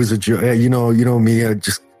kidding. It was a joke. You know me.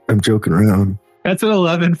 I'm joking around. That's an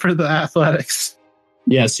 11 for the athletics.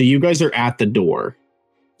 Yeah, so you guys are at the door.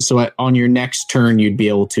 So on your next turn, you'd be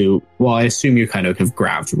able to... Well, I assume you kind of have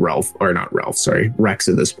grabbed Rex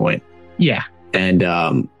at this point. Yeah. And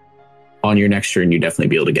on your next turn, you'd definitely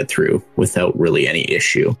be able to get through without really any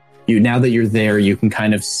issue. Now that you're there, you can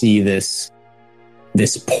kind of see this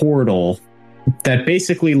portal that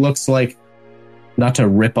basically looks like, not to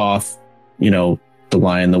rip off, The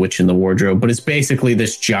Lion, the Witch, and the Wardrobe, but it's basically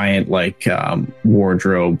this giant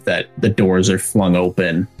wardrobe that the doors are flung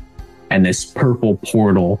open and this purple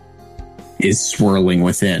portal is swirling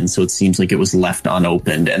within. So it seems like it was left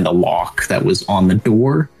unopened and the lock that was on the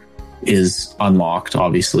door is unlocked,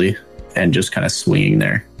 obviously, and just kind of swinging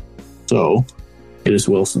there. So it is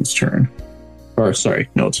Wilson's turn. Or sorry,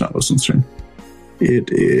 no, it's not Wilson's turn. It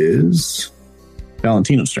is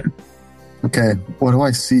Valentino's turn. Okay, what do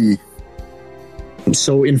I see?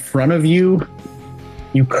 So in front of you,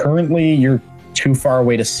 you're too far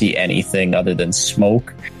away to see anything other than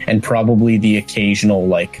smoke and probably the occasional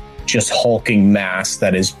just hulking mass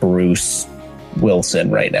that is Bruce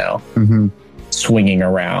Wilson right now, swinging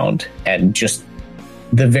around, and just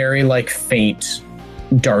the very faint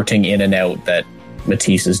darting in and out that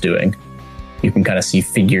Matisse is doing. You can kind of see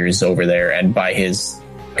figures over there, and by his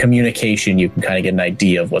communication, you can kind of get an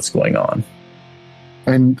idea of what's going on.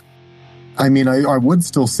 And I mean, I would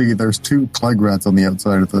still see there's 2 plague rats on the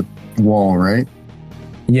outside of the wall, right?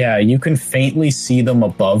 Yeah, you can faintly see them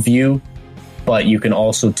above you, but you can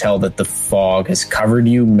also tell that the fog has covered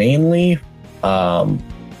you mainly, and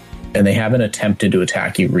they haven't attempted to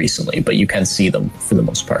attack you recently, but you can see them for the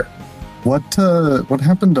most part. What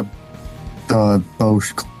happened to the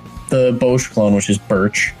Bosch? The Bosch clone, which is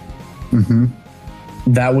Birch,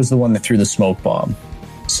 that was the one that threw the smoke bomb.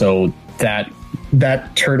 So that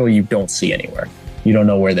turtle you don't see anywhere. You don't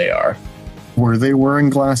know where they are. Were they wearing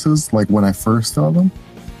glasses like when I first saw them?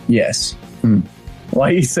 Yes.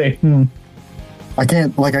 Why do you say I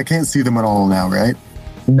can't see them at all now, right?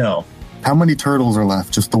 No. How many turtles are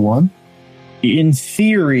left? Just the one? In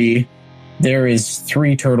theory, there is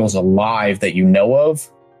 3 turtles alive that you know of.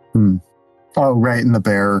 Oh, right, and the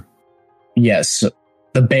bear. Yes.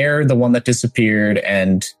 The bear, the one that disappeared,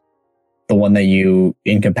 and the one that you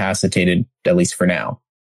incapacitated, at least for now.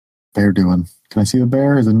 Bear doing? Can I see the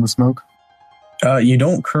bear? Is it in the smoke? You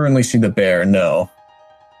don't currently see the bear, no.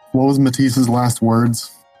 What was Matisse's last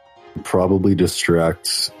words? Probably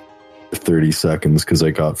distracts 30 seconds because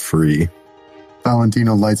I got free.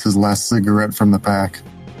 Valentino lights his last cigarette from the pack.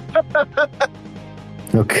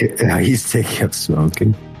 Okay, he's taking up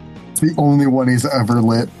smoking. It's the only one he's ever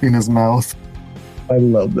lit in his mouth. I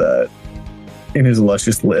love that. In his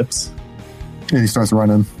luscious lips. And he starts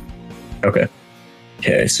running. Okay,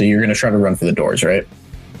 so you're going to try to run for the doors, right?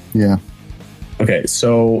 Yeah. Okay,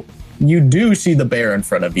 so you do see the bear in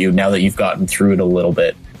front of you now that you've gotten through it a little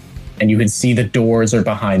bit. And you can see the doors are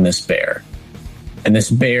behind this bear. And this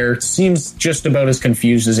bear seems just about as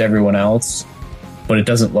confused as everyone else, but it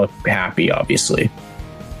doesn't look happy, obviously.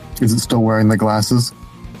 Is it still wearing the glasses?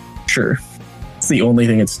 Sure. It's the only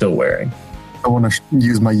thing it's still wearing. I want to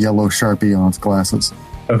use my yellow Sharpie on its glasses.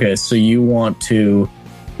 Okay, so you want to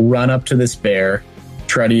run up to this bear,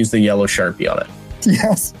 try to use the yellow Sharpie on it.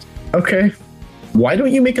 Yes. Okay. Why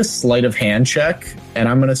don't you make a sleight of hand check, and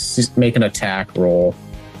I'm going to make an attack roll,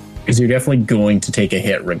 because you're definitely going to take a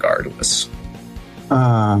hit regardless.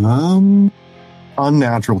 Unnatural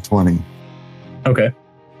 20. Okay.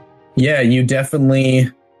 Yeah, you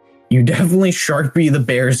definitely Sharpie the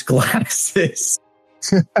bear's glasses,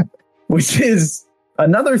 which is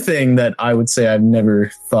another thing that I would say I've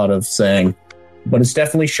never thought of saying, but it's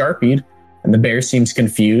definitely Sharpied, and the bear seems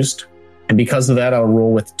confused. And because of that, I'll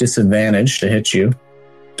roll with disadvantage to hit you.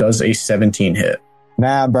 Does a 17 hit?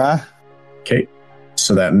 Nah, bruh. Okay,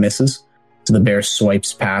 so that misses. So the bear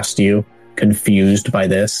swipes past you, confused by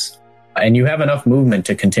this, and you have enough movement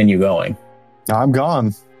to continue going. I'm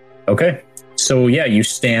gone. Okay, so yeah, you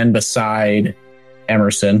stand beside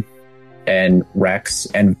Emerson and Rex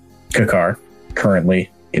and Kakar, currently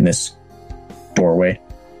in this doorway.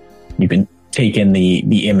 You can take in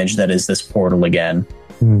the image that is this portal again.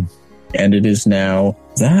 And it is now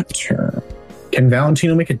that turn. Can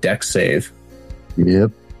Valentino make a dex save?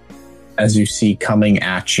 Yep. as you see coming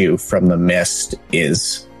at you from the mist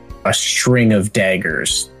is a string of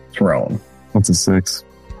daggers thrown. What's a 6?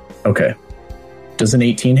 Okay. Does an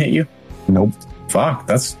 18 hit you? Nope. Fuck,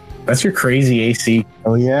 that's your crazy AC.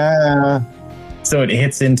 Oh yeah. So it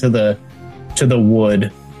hits into the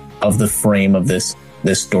wood of the frame of this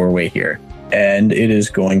doorway here. And it is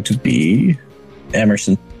going to be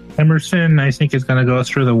Emerson. Emerson, I think, is going to go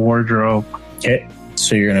through the wardrobe. Okay.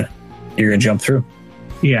 So you're gonna jump through?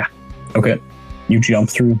 Yeah. Okay. You jump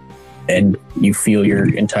through and you feel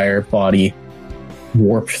your entire body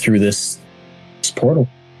warp through this portal.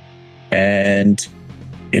 And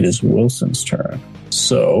it is Wilson's turn.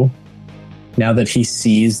 So now that he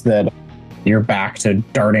sees that you're back to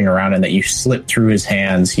darting around and that you slip through his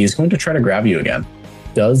hands, he's going to try to grab you again.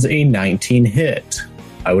 Does a 19 hit?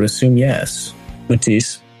 I would assume yes.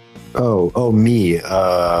 Matisse? Oh, me.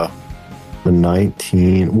 The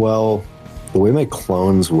 19. Well, the way my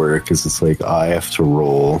clones work is it's like I have to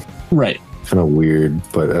roll. Right. Kind of weird,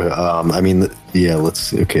 but yeah, let's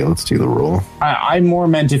do the roll. I more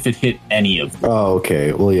meant if it hit any of them. Oh,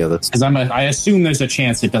 okay. Well, yeah, that's because I assume there's a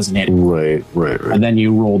chance it doesn't hit. Right. And then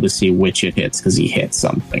you roll to see which it hits because he hit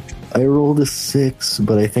something. I rolled a 6,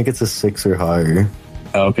 but I think it's a 6 or higher.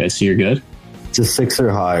 Okay, so you're good. It's a 6 or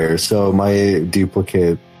higher. So my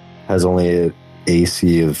duplicate has only an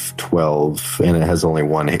AC of 12, and it has only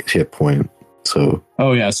 1 hit point. So.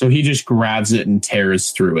 Oh yeah, so he just grabs it and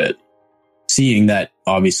tears through it. Seeing that,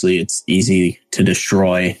 obviously, it's easy to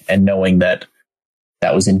destroy, and knowing that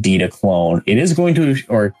that was indeed a clone, he is going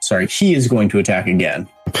to attack again.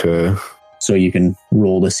 Okay. So you can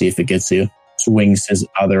roll to see if it gets you. Swings his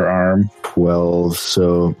other arm. 12,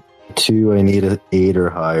 so 2, I need an 8 or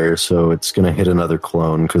higher, so it's going to hit another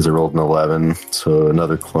clone because I rolled an 11, so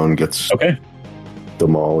another clone gets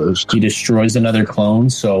demolished. He destroys another clone,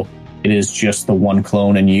 so it is just the one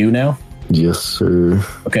clone and you now? Yes, sir.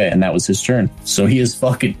 Okay, and that was his turn. So he is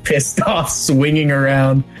fucking pissed off, swinging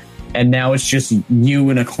around, and now it's just you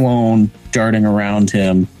and a clone darting around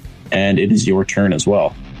him, and it is your turn as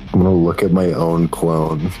well. I'm going to look at my own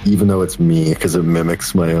clone, even though it's me, because it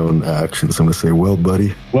mimics my own actions. I'm going to say, well,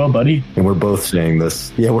 buddy. Well, buddy. And we're both saying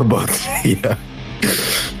this. Yeah, we're both. Yeah.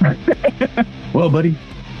 Well, buddy.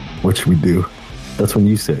 What should we do? That's when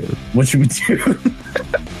you say it. What should we do?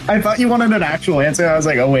 I thought you wanted an actual answer. I was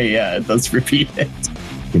like, oh, wait, yeah, let's repeat it.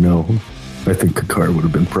 You know, I think Kakar would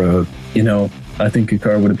have been proud.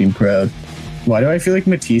 Why do I feel like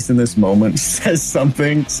Matisse in this moment says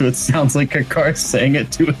something so it sounds like Kakar saying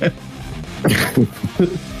it to him?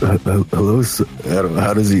 Hello, I don't know.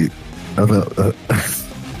 How does he... I don't know.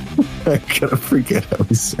 I gotta forget how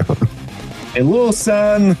he sounds. Hello,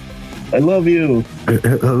 son. I love you.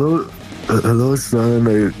 Hello, son.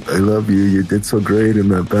 I love you. You did so great in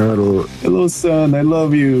that battle. Hello, son. I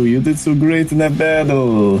love you. You did so great in that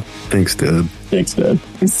battle. Thanks, Dad.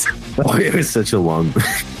 Oh, it was such a long...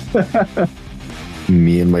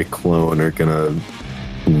 Me and my clone are gonna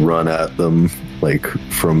run at them, like,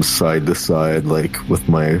 from side to side, like, with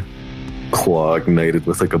my claw ignited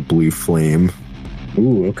with, like, a blue flame.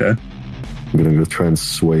 Ooh, okay. I'm gonna go try and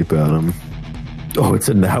swipe at him. Oh, it's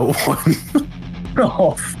a nat 1.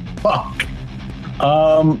 Oh, fuck.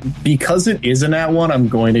 Because it is a nat 1, I'm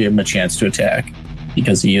going to give him a chance to attack.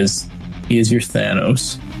 Because he is your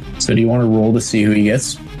Thanos. So do you want to roll to see who he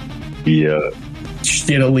gets? Yeah.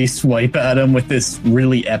 Should at least swipe at him with this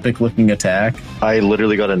really epic looking attack. I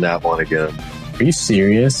literally got a nat 1 again. Are you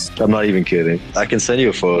serious? I'm not even kidding. I can send you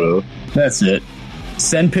a photo. That's it.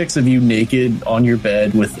 Send pics of you naked on your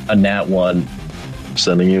bed with a nat 1. I'm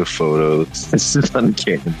sending you a photo. This is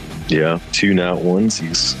uncanny. Yeah, 2 nat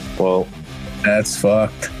 1s. Well, that's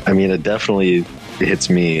fucked. I mean, it definitely hits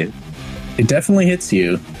me. It definitely hits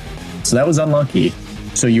you. So that was unlucky.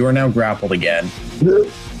 So you are now grappled again.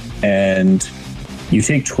 And you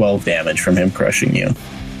take 12 damage from him crushing you.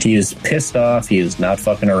 He is pissed off. He is not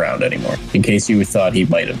fucking around anymore. In case you thought he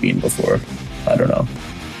might have been before. I don't know.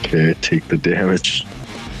 Okay, take the damage.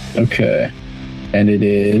 Okay. And it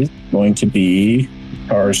is going to be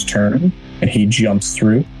Car's turn. And he jumps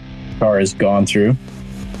through. Car has gone through.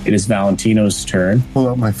 It is Valentino's turn. Pull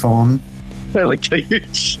out my phone. I like how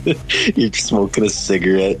you're smoking a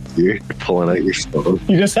cigarette. You're pulling out your phone.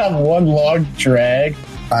 You just have one long drag.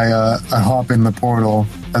 I hop in the portal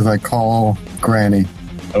as I call Granny.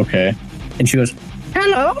 Okay. And she goes,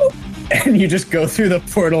 hello? And you just go through the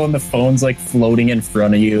portal and the phone's like floating in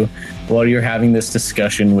front of you while you're having this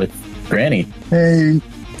discussion with Granny. Hey.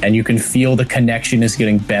 And you can feel the connection is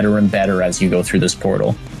getting better and better as you go through this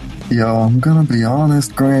portal. Yo, I'm gonna be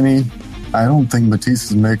honest, Granny. I don't think Matisse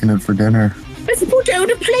is making it for dinner. Let's put down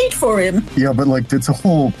a plate for him. Yeah, but like it's a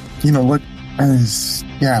whole, look, there's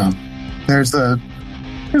a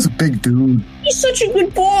big dude. He's such a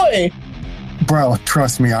good boy. Bro,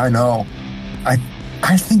 trust me, I know.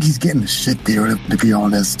 I think he's getting the shit beat out of him, to be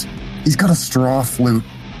honest. He's got a straw flute.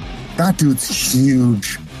 That dude's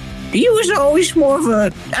huge. He was always more of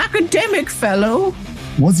an academic fellow.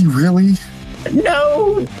 Was he really?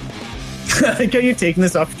 No. I think you're taking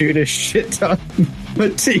this opportunity to shit on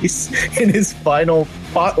Matisse in his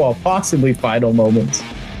possibly final moments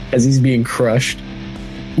as he's being crushed.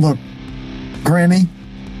 Look, Granny,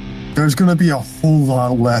 there's going to be a whole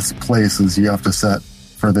lot less places you have to set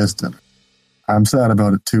for this dinner. I'm sad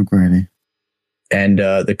about it too, Granny. And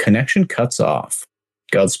the connection cuts off.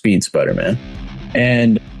 Godspeed, Spider-Man.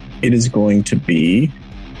 And it is going to be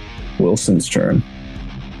Wilson's turn.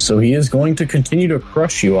 So he is going to continue to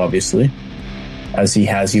crush you, obviously, as he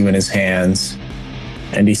has you in his hands.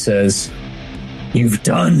 And he says, You've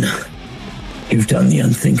done the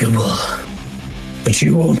unthinkable, but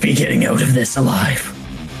you won't be getting out of this alive.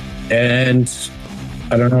 And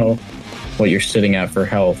I don't know what you're sitting at for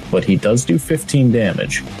health, but he does do 15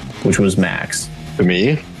 damage, which was max. To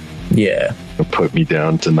me? Yeah. It'll put me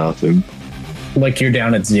down to nothing. Like you're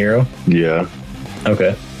down at 0? Yeah.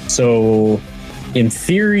 Okay. So in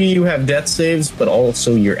theory, you have death saves, but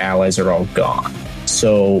also your allies are all gone.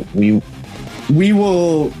 So we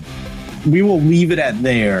will leave it at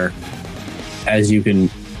there, as you can,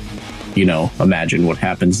 imagine what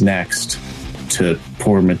happens next to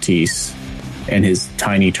poor Matisse and his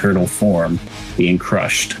tiny turtle form being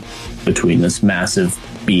crushed between this massive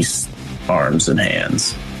beast's arms and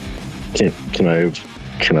hands. Can I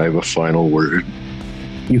have a final word?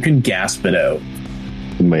 You can gasp it out.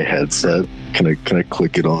 In my headset, can I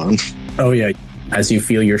click it on? Oh yeah. As you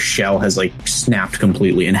feel your shell has snapped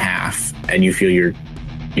completely in half, and you feel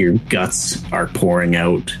your guts are pouring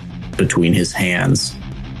out between his hands.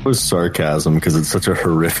 It was sarcasm because it's such a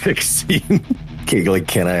horrific scene.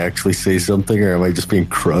 Can I actually say something, or am I just being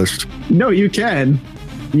crushed? No, you can.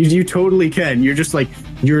 You totally can. You're just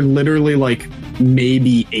you're literally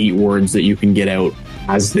maybe 8 words that you can get out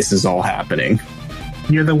as this is all happening.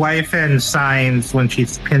 You're the wife and signs when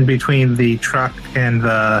she's pinned between the truck and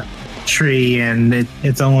the tree, and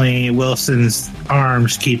it's only Wilson's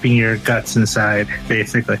arms keeping your guts inside,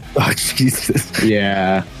 basically. Oh, Jesus.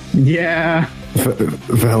 Yeah.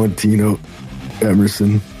 Valentino,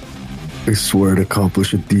 Emerson, I swear to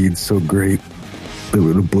accomplish a deed so great that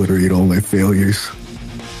would obliterate all my failures.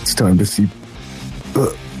 It's time to see.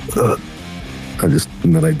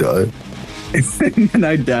 And then I die. And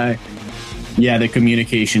I die. Yeah, the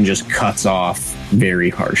communication just cuts off very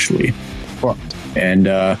harshly. What?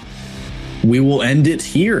 And we will end it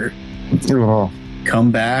here. Oh.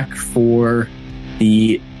 Come back for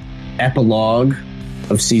the epilogue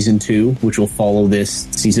of season 2, which will follow this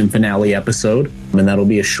season finale episode. And that'll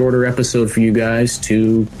be a shorter episode for you guys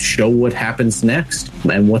to show what happens next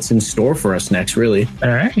and what's in store for us next, really. All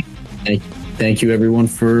right. Thank you, everyone,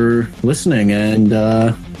 for listening. And,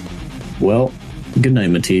 good night,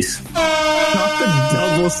 Matisse. Not the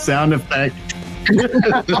double sound effect.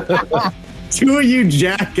 2 of you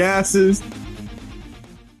jackasses.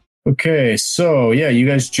 Okay, so yeah, you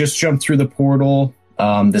guys just jumped through the portal,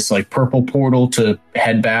 this purple portal to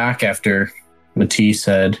head back after Matisse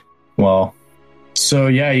had, so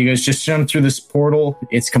yeah, you guys just jumped through this portal.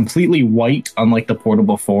 It's completely white, unlike the portal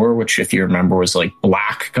before, which if you remember was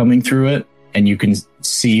black coming through it. And you can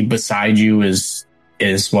see beside you is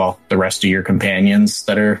the rest of your companions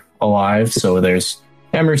that are alive. So there's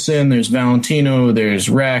Emerson, there's Valentino, there's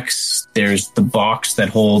Rex, there's the box that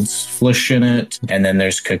holds Flish in it, and then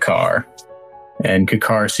there's Kakar. And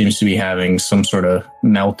Kakar seems to be having some sort of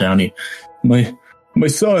meltdown. My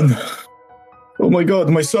son. Oh my God,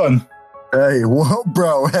 my son. Hey, whoa,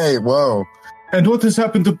 bro. Hey, whoa. And what has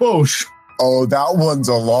happened to Bosch? Oh, that one's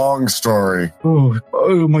a long story.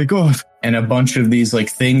 Oh my God. And a bunch of these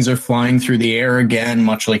things are flying through the air again,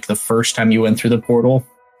 much like the first time you went through the portal.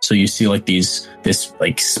 So you see this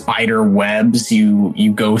spider webs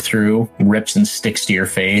you go through, rips and sticks to your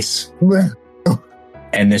face.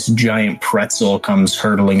 And this giant pretzel comes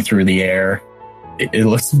hurtling through the air. It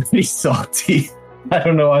looks pretty salty. I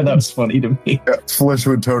don't know why that was funny to me. Yeah, Flish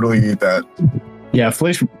would totally eat that. Yeah,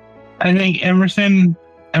 Flish. I think Emerson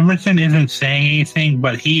isn't saying anything,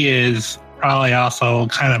 but he is probably also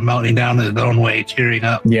kind of melting down his own way, tearing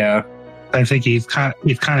up. Yeah. I think he's kind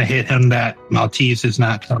of hit him that Maltese is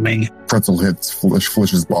not coming. Pretzel hits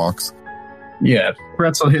Flish's box. Yeah,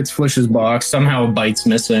 pretzel hits Flish's box. Somehow a bite's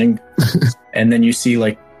missing. And then you see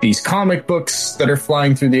these comic books that are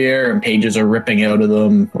flying through the air and pages are ripping out of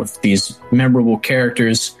them with these memorable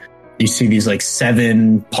characters. You see these like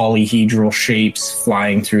 7 polyhedral shapes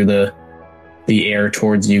flying through the air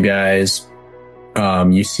towards you guys.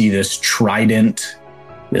 You see this trident,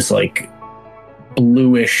 this like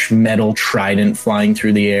bluish metal trident flying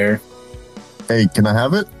through the air. Hey, can I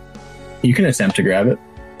have it? You can attempt to grab it.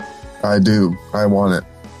 I do. I want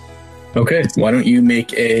it. Okay, why don't you make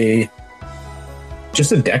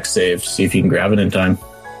just a dex save, see if you can grab it in time.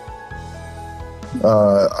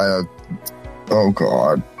 Oh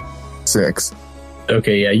god. 6.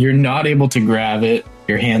 Okay, yeah, you're not able to grab it.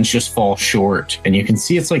 Your hands just fall short, and you can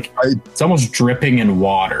see it's like it's almost dripping in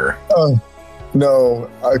water. Oh, no.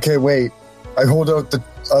 Okay, wait. I hold out the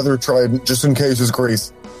other trident just in case it's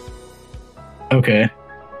grease. Okay.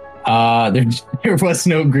 There was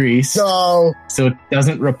no grease. No. So it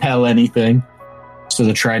doesn't repel anything. So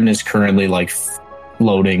the trident is currently like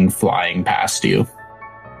floating, flying past you.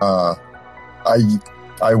 I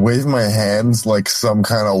wave my hands like some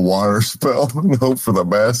kind of water spell and hope for the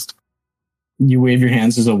best. You wave your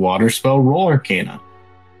hands as a water spell. Roll Arcana.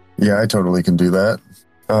 Yeah, I totally can do that.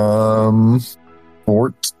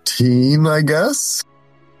 14, I guess.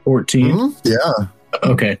 14? Mm-hmm. Yeah.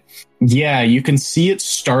 Okay. Yeah, you can see it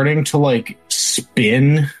starting to like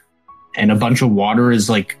spin, and a bunch of water is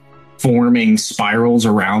like forming spirals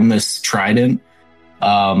around this trident.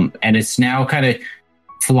 And it's now kind of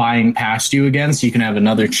flying past you again, so you can have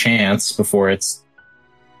another chance before it's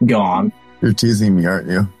gone. You're teasing me, aren't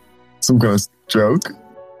you? Some kind of joke?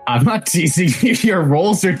 I'm not teasing you. Your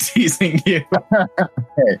rolls are teasing you.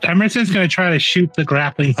 Emerson's going to try to shoot the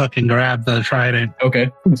grappling hook and grab the trident. Okay.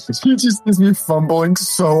 He just sees me fumbling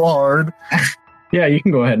so hard. Yeah, you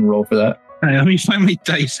can go ahead and roll for that. All right, let me find my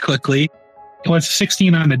dice quickly. What's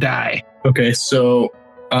 16 on the die? Okay, so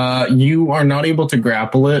you are not able to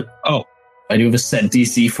grapple it. Oh. I do have a set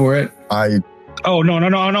DC for it. Oh, no.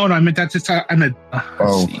 I meant that's just,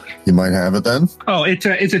 you might have it then? Oh, it's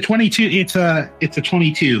a 22. It's a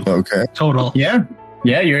 22. Okay. Total. Yeah,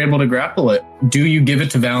 you're able to grapple it. Do you give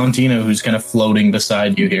it to Valentina, who's kind of floating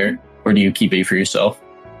beside you here? Or do you keep it for yourself?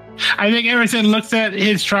 I think Emerson looks at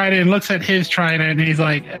his trident, and he's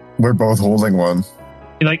like... We're both holding one.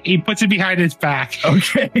 He puts it behind his back.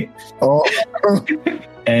 Okay. Oh.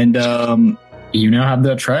 And you now have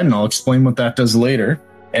that trident. I'll explain what that does later.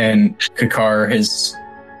 And Kakar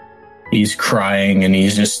he's crying, and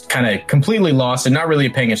he's just kind of completely lost and not really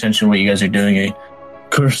paying attention to what you guys are doing. He,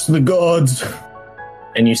 curse the gods.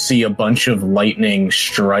 And you see a bunch of lightning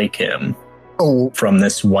strike him from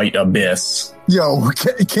this white abyss. Yo,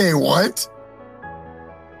 okay, what?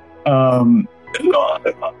 God.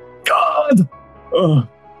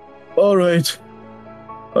 All right.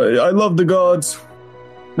 I love the gods.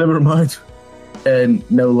 Never mind. And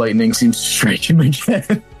no lightning seems to strike him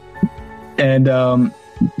again. And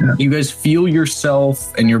you guys feel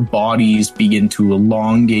yourself and your bodies begin to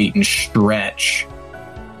elongate and stretch.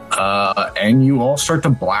 And you all start to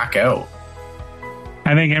black out.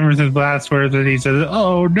 I think Emerson's last words that he says,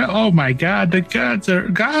 "Oh no! Oh my God! The gods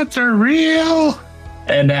are real."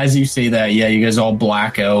 And as you say that, yeah, you guys all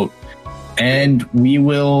black out, and we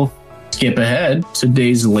will skip ahead to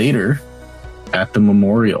days later at the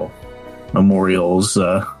memorial. Memorials,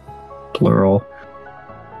 plural.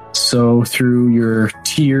 So through your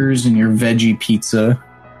tears and your veggie pizza,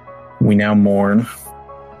 we now mourn.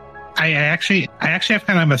 I actually have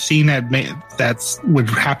kind of a scene that's would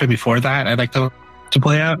happen before that. I'd like to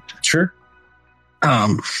play out. Sure.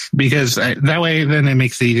 Because that way, then it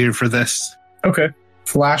makes it easier for this. Okay.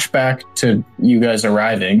 Flashback to you guys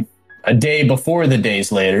arriving a day before the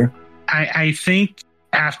days later. I think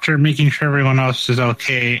after making sure everyone else is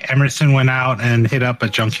okay, Emerson went out and hit up a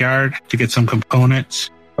junkyard to get some components.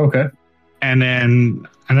 Okay. And then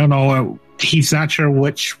I don't know. He's not sure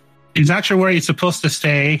where he's supposed to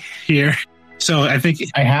stay here. So I think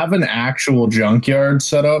I have an actual junkyard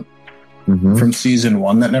set up from season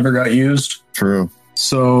 1 that never got used. True.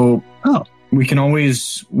 So we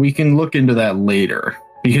can look into that later,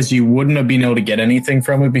 because you wouldn't have been able to get anything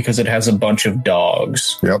from it because it has a bunch of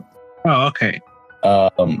dogs. Yep. Oh, okay.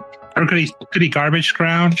 Or could he garbage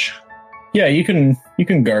scrounge? Yeah, you can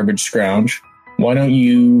garbage scrounge. Why don't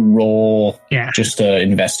you roll just an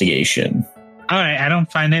investigation? All right, I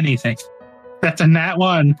don't find anything. That's a nat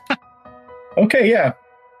 1. Okay, yeah.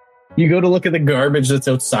 You go to look at the garbage that's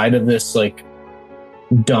outside of this like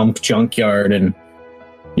dump junkyard, and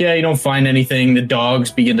yeah, you don't find anything. The dogs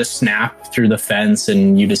begin to snap through the fence,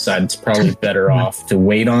 and you decide it's probably better off to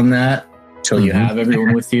wait on that till you have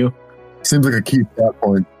everyone with you. Seems like a key plot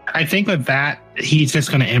point. I think with that, he's just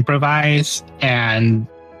going to improvise and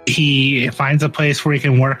he finds a place where he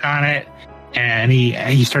can work on it, and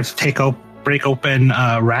he starts to break open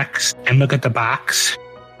Rex and look at the box.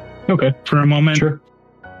 Okay. For a moment. Sure.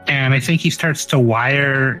 And I think he starts to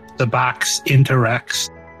wire the box into Rex.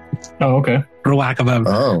 Oh, okay. For lack of a...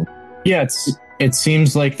 Oh. Yeah, it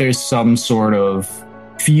seems like there's some sort of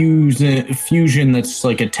fusion that's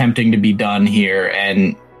like attempting to be done here,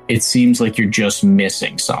 and it seems like you're just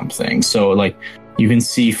missing something. So like you can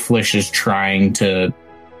see Flish is trying to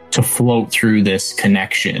float through this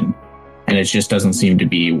connection, and it just doesn't seem to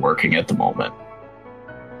be working at the moment.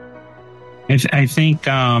 I think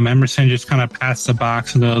Emerson just kind of passed the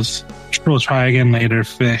box and goes, "We'll try again later,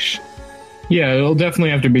 Fish." Yeah, it'll definitely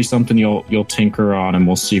have to be something you'll tinker on, and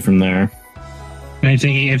we'll see from there. And I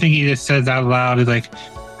think he just says out loud, he's like,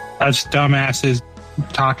 "Us dumbasses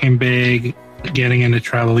talking big, getting into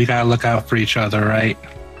trouble. We gotta look out for each other, right?"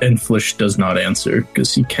 And Flish does not answer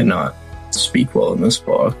because he cannot speak well in this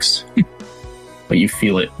box. But you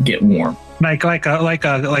feel it get warm. Like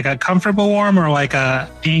a comfortable warm or like a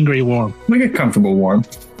angry warm? Like a comfortable warm.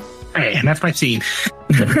 Hey, and that's my scene.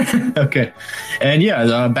 Okay. And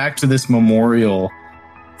yeah, back to this memorial.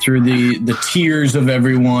 Through the tears of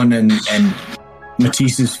everyone and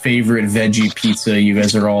Matisse's favorite veggie pizza, you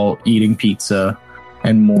guys are all eating pizza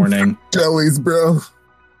and mourning. Jellies, bro.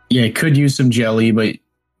 Yeah, could use some jelly, but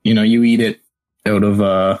you eat it out of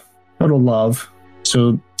love.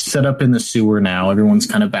 So set up in the sewer now. Everyone's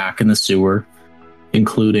kind of back in the sewer,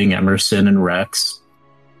 including Emerson and Rex.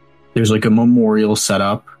 There's like a memorial set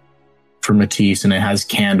up for Matisse, and it has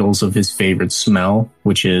candles of his favorite smell,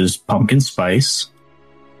 which is pumpkin spice.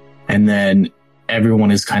 And then everyone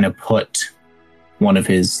has kind of put one of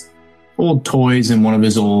his old toys and one of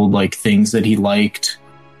his old like things that he liked,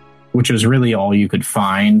 which was really all you could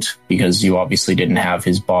find because you obviously didn't have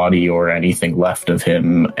his body or anything left of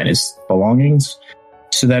him and his belongings.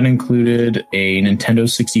 So that included a Nintendo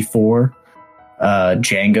 64,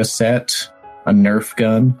 Jenga set, a Nerf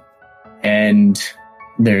gun, and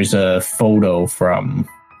there's a photo from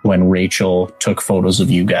when Rachel took photos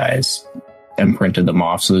of you guys and printed them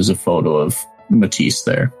off. So there's a photo of Matisse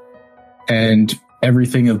there. And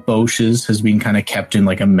everything of Bosch's has been kind of kept in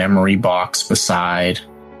like a memory box beside.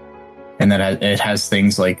 And then it has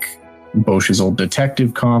things like Bosch's old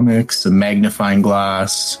detective comics, a magnifying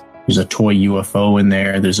glass. There's a toy UFO in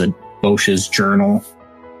there. There's a Bosch's journal.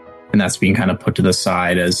 And that's being kind of put to the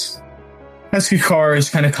side as Kakar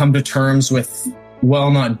has kind of come to terms with,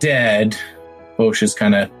 well, not dead. Bosch has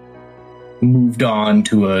kind of moved on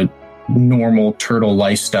to a normal turtle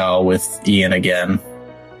lifestyle with Ian again,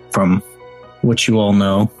 from what you all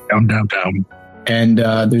know. Down. And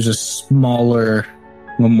there's a smaller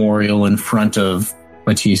memorial in front of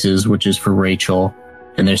Matisse's, which is for Rachel.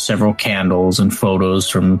 And there's several candles and photos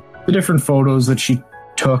from the different photos that she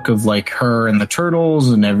took of like her and the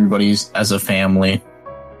turtles and everybody's as a family.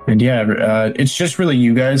 And yeah, it's just really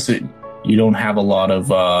you guys. You don't have a lot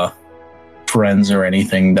of friends or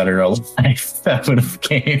anything that are alive that would have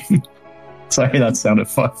came. Sorry, that sounded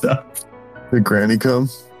fucked up. Did Granny come?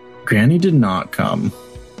 Granny did not come.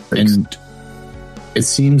 Thanks. And it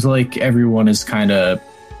seems like everyone is kind of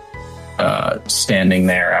standing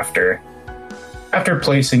there after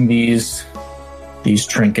placing these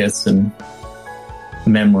trinkets and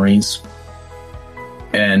memories.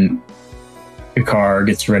 And Kakar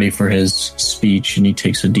gets ready for his speech, and he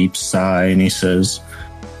takes a deep sigh and he says,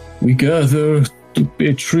 "We gather to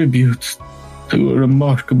pay tribute to a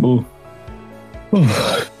remarkable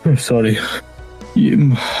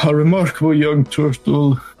young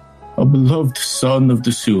turtle, a beloved son of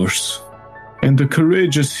the sewers, and a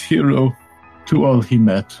courageous hero to all he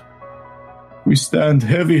met. We stand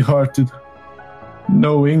heavy-hearted,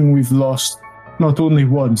 knowing we've lost not only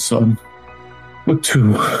one son, but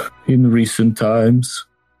two in recent times,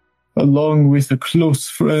 along with a close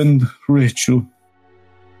friend, Rachel.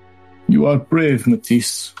 You are brave,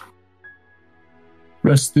 Matisse.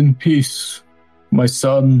 Rest in peace, my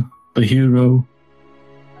son, the hero.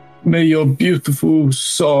 May your beautiful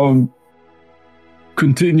song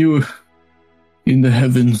continue in the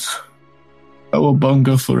heavens.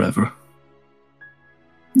 Awabunga forever."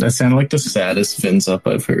 That sounded like the saddest fins up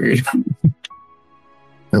I've heard.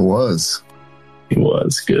 It was. It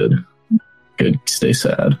was good. Good. Stay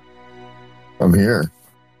sad. I'm here.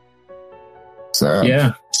 Sad.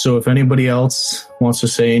 Yeah. So if anybody else wants to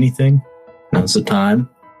say anything, now's the time.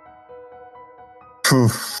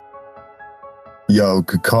 Yo,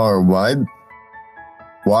 Kakar, why'd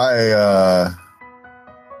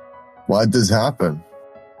this happen?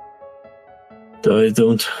 I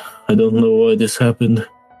don't know why this happened.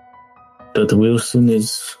 But Wilson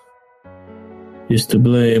is is to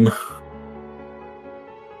blame.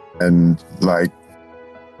 And like,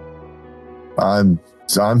 I'm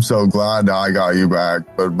so glad I got you back,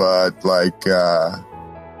 but like,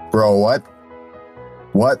 bro, what?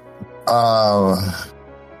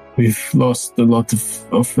 We've lost a lot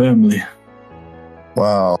of family.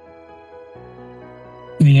 Wow.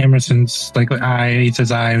 Emerson's like, he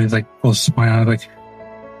says, and he's like, close to my eye, like,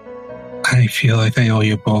 I feel like I owe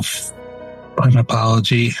you both an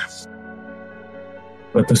apology.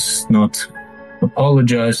 Let us not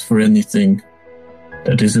apologize for anything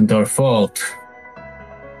that isn't our fault.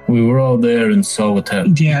 We were all there and saw what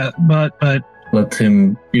happened. Yeah, but let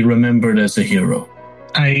him be remembered as a hero.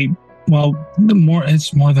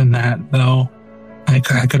 It's more than that, though. I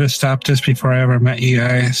could have stopped this before I ever met you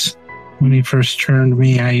guys. When he first turned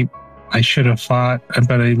me, I should have fought,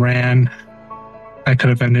 but I ran. I could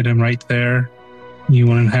have ended him right there. You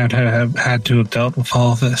wouldn't have had to have dealt with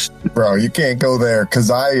all of this. Bro, you can't go there, because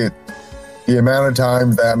the amount of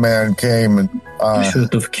times that man came and... I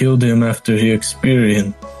should have killed him after he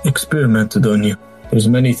experimented on you. There's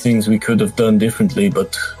many things we could have done differently,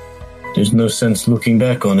 but there's no sense looking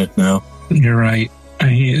back on it now. You're right.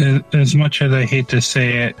 As much as I hate to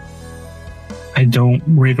say it, I don't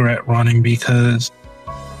regret running, because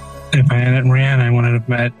if I hadn't ran, I wouldn't have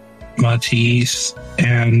met Matisse,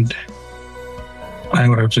 and I'd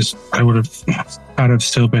have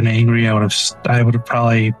still been angry. I would have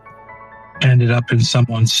probably ended up in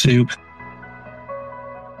someone's soup.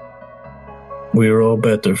 We're all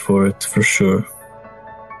better for it, for sure.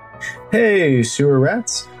 Hey, Sewer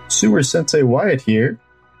Rats. Sewer Sensei Wyatt here.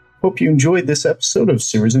 Hope you enjoyed this episode of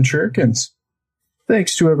Sewers and Shurikens.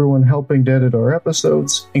 Thanks to everyone helping to edit our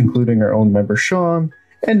episodes, including our own member Sean,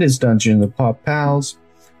 and his Dungeon of Pop pals,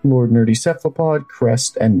 Lord Nerdy Cephalopod,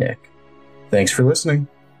 Crest, and Nick. Thanks for listening.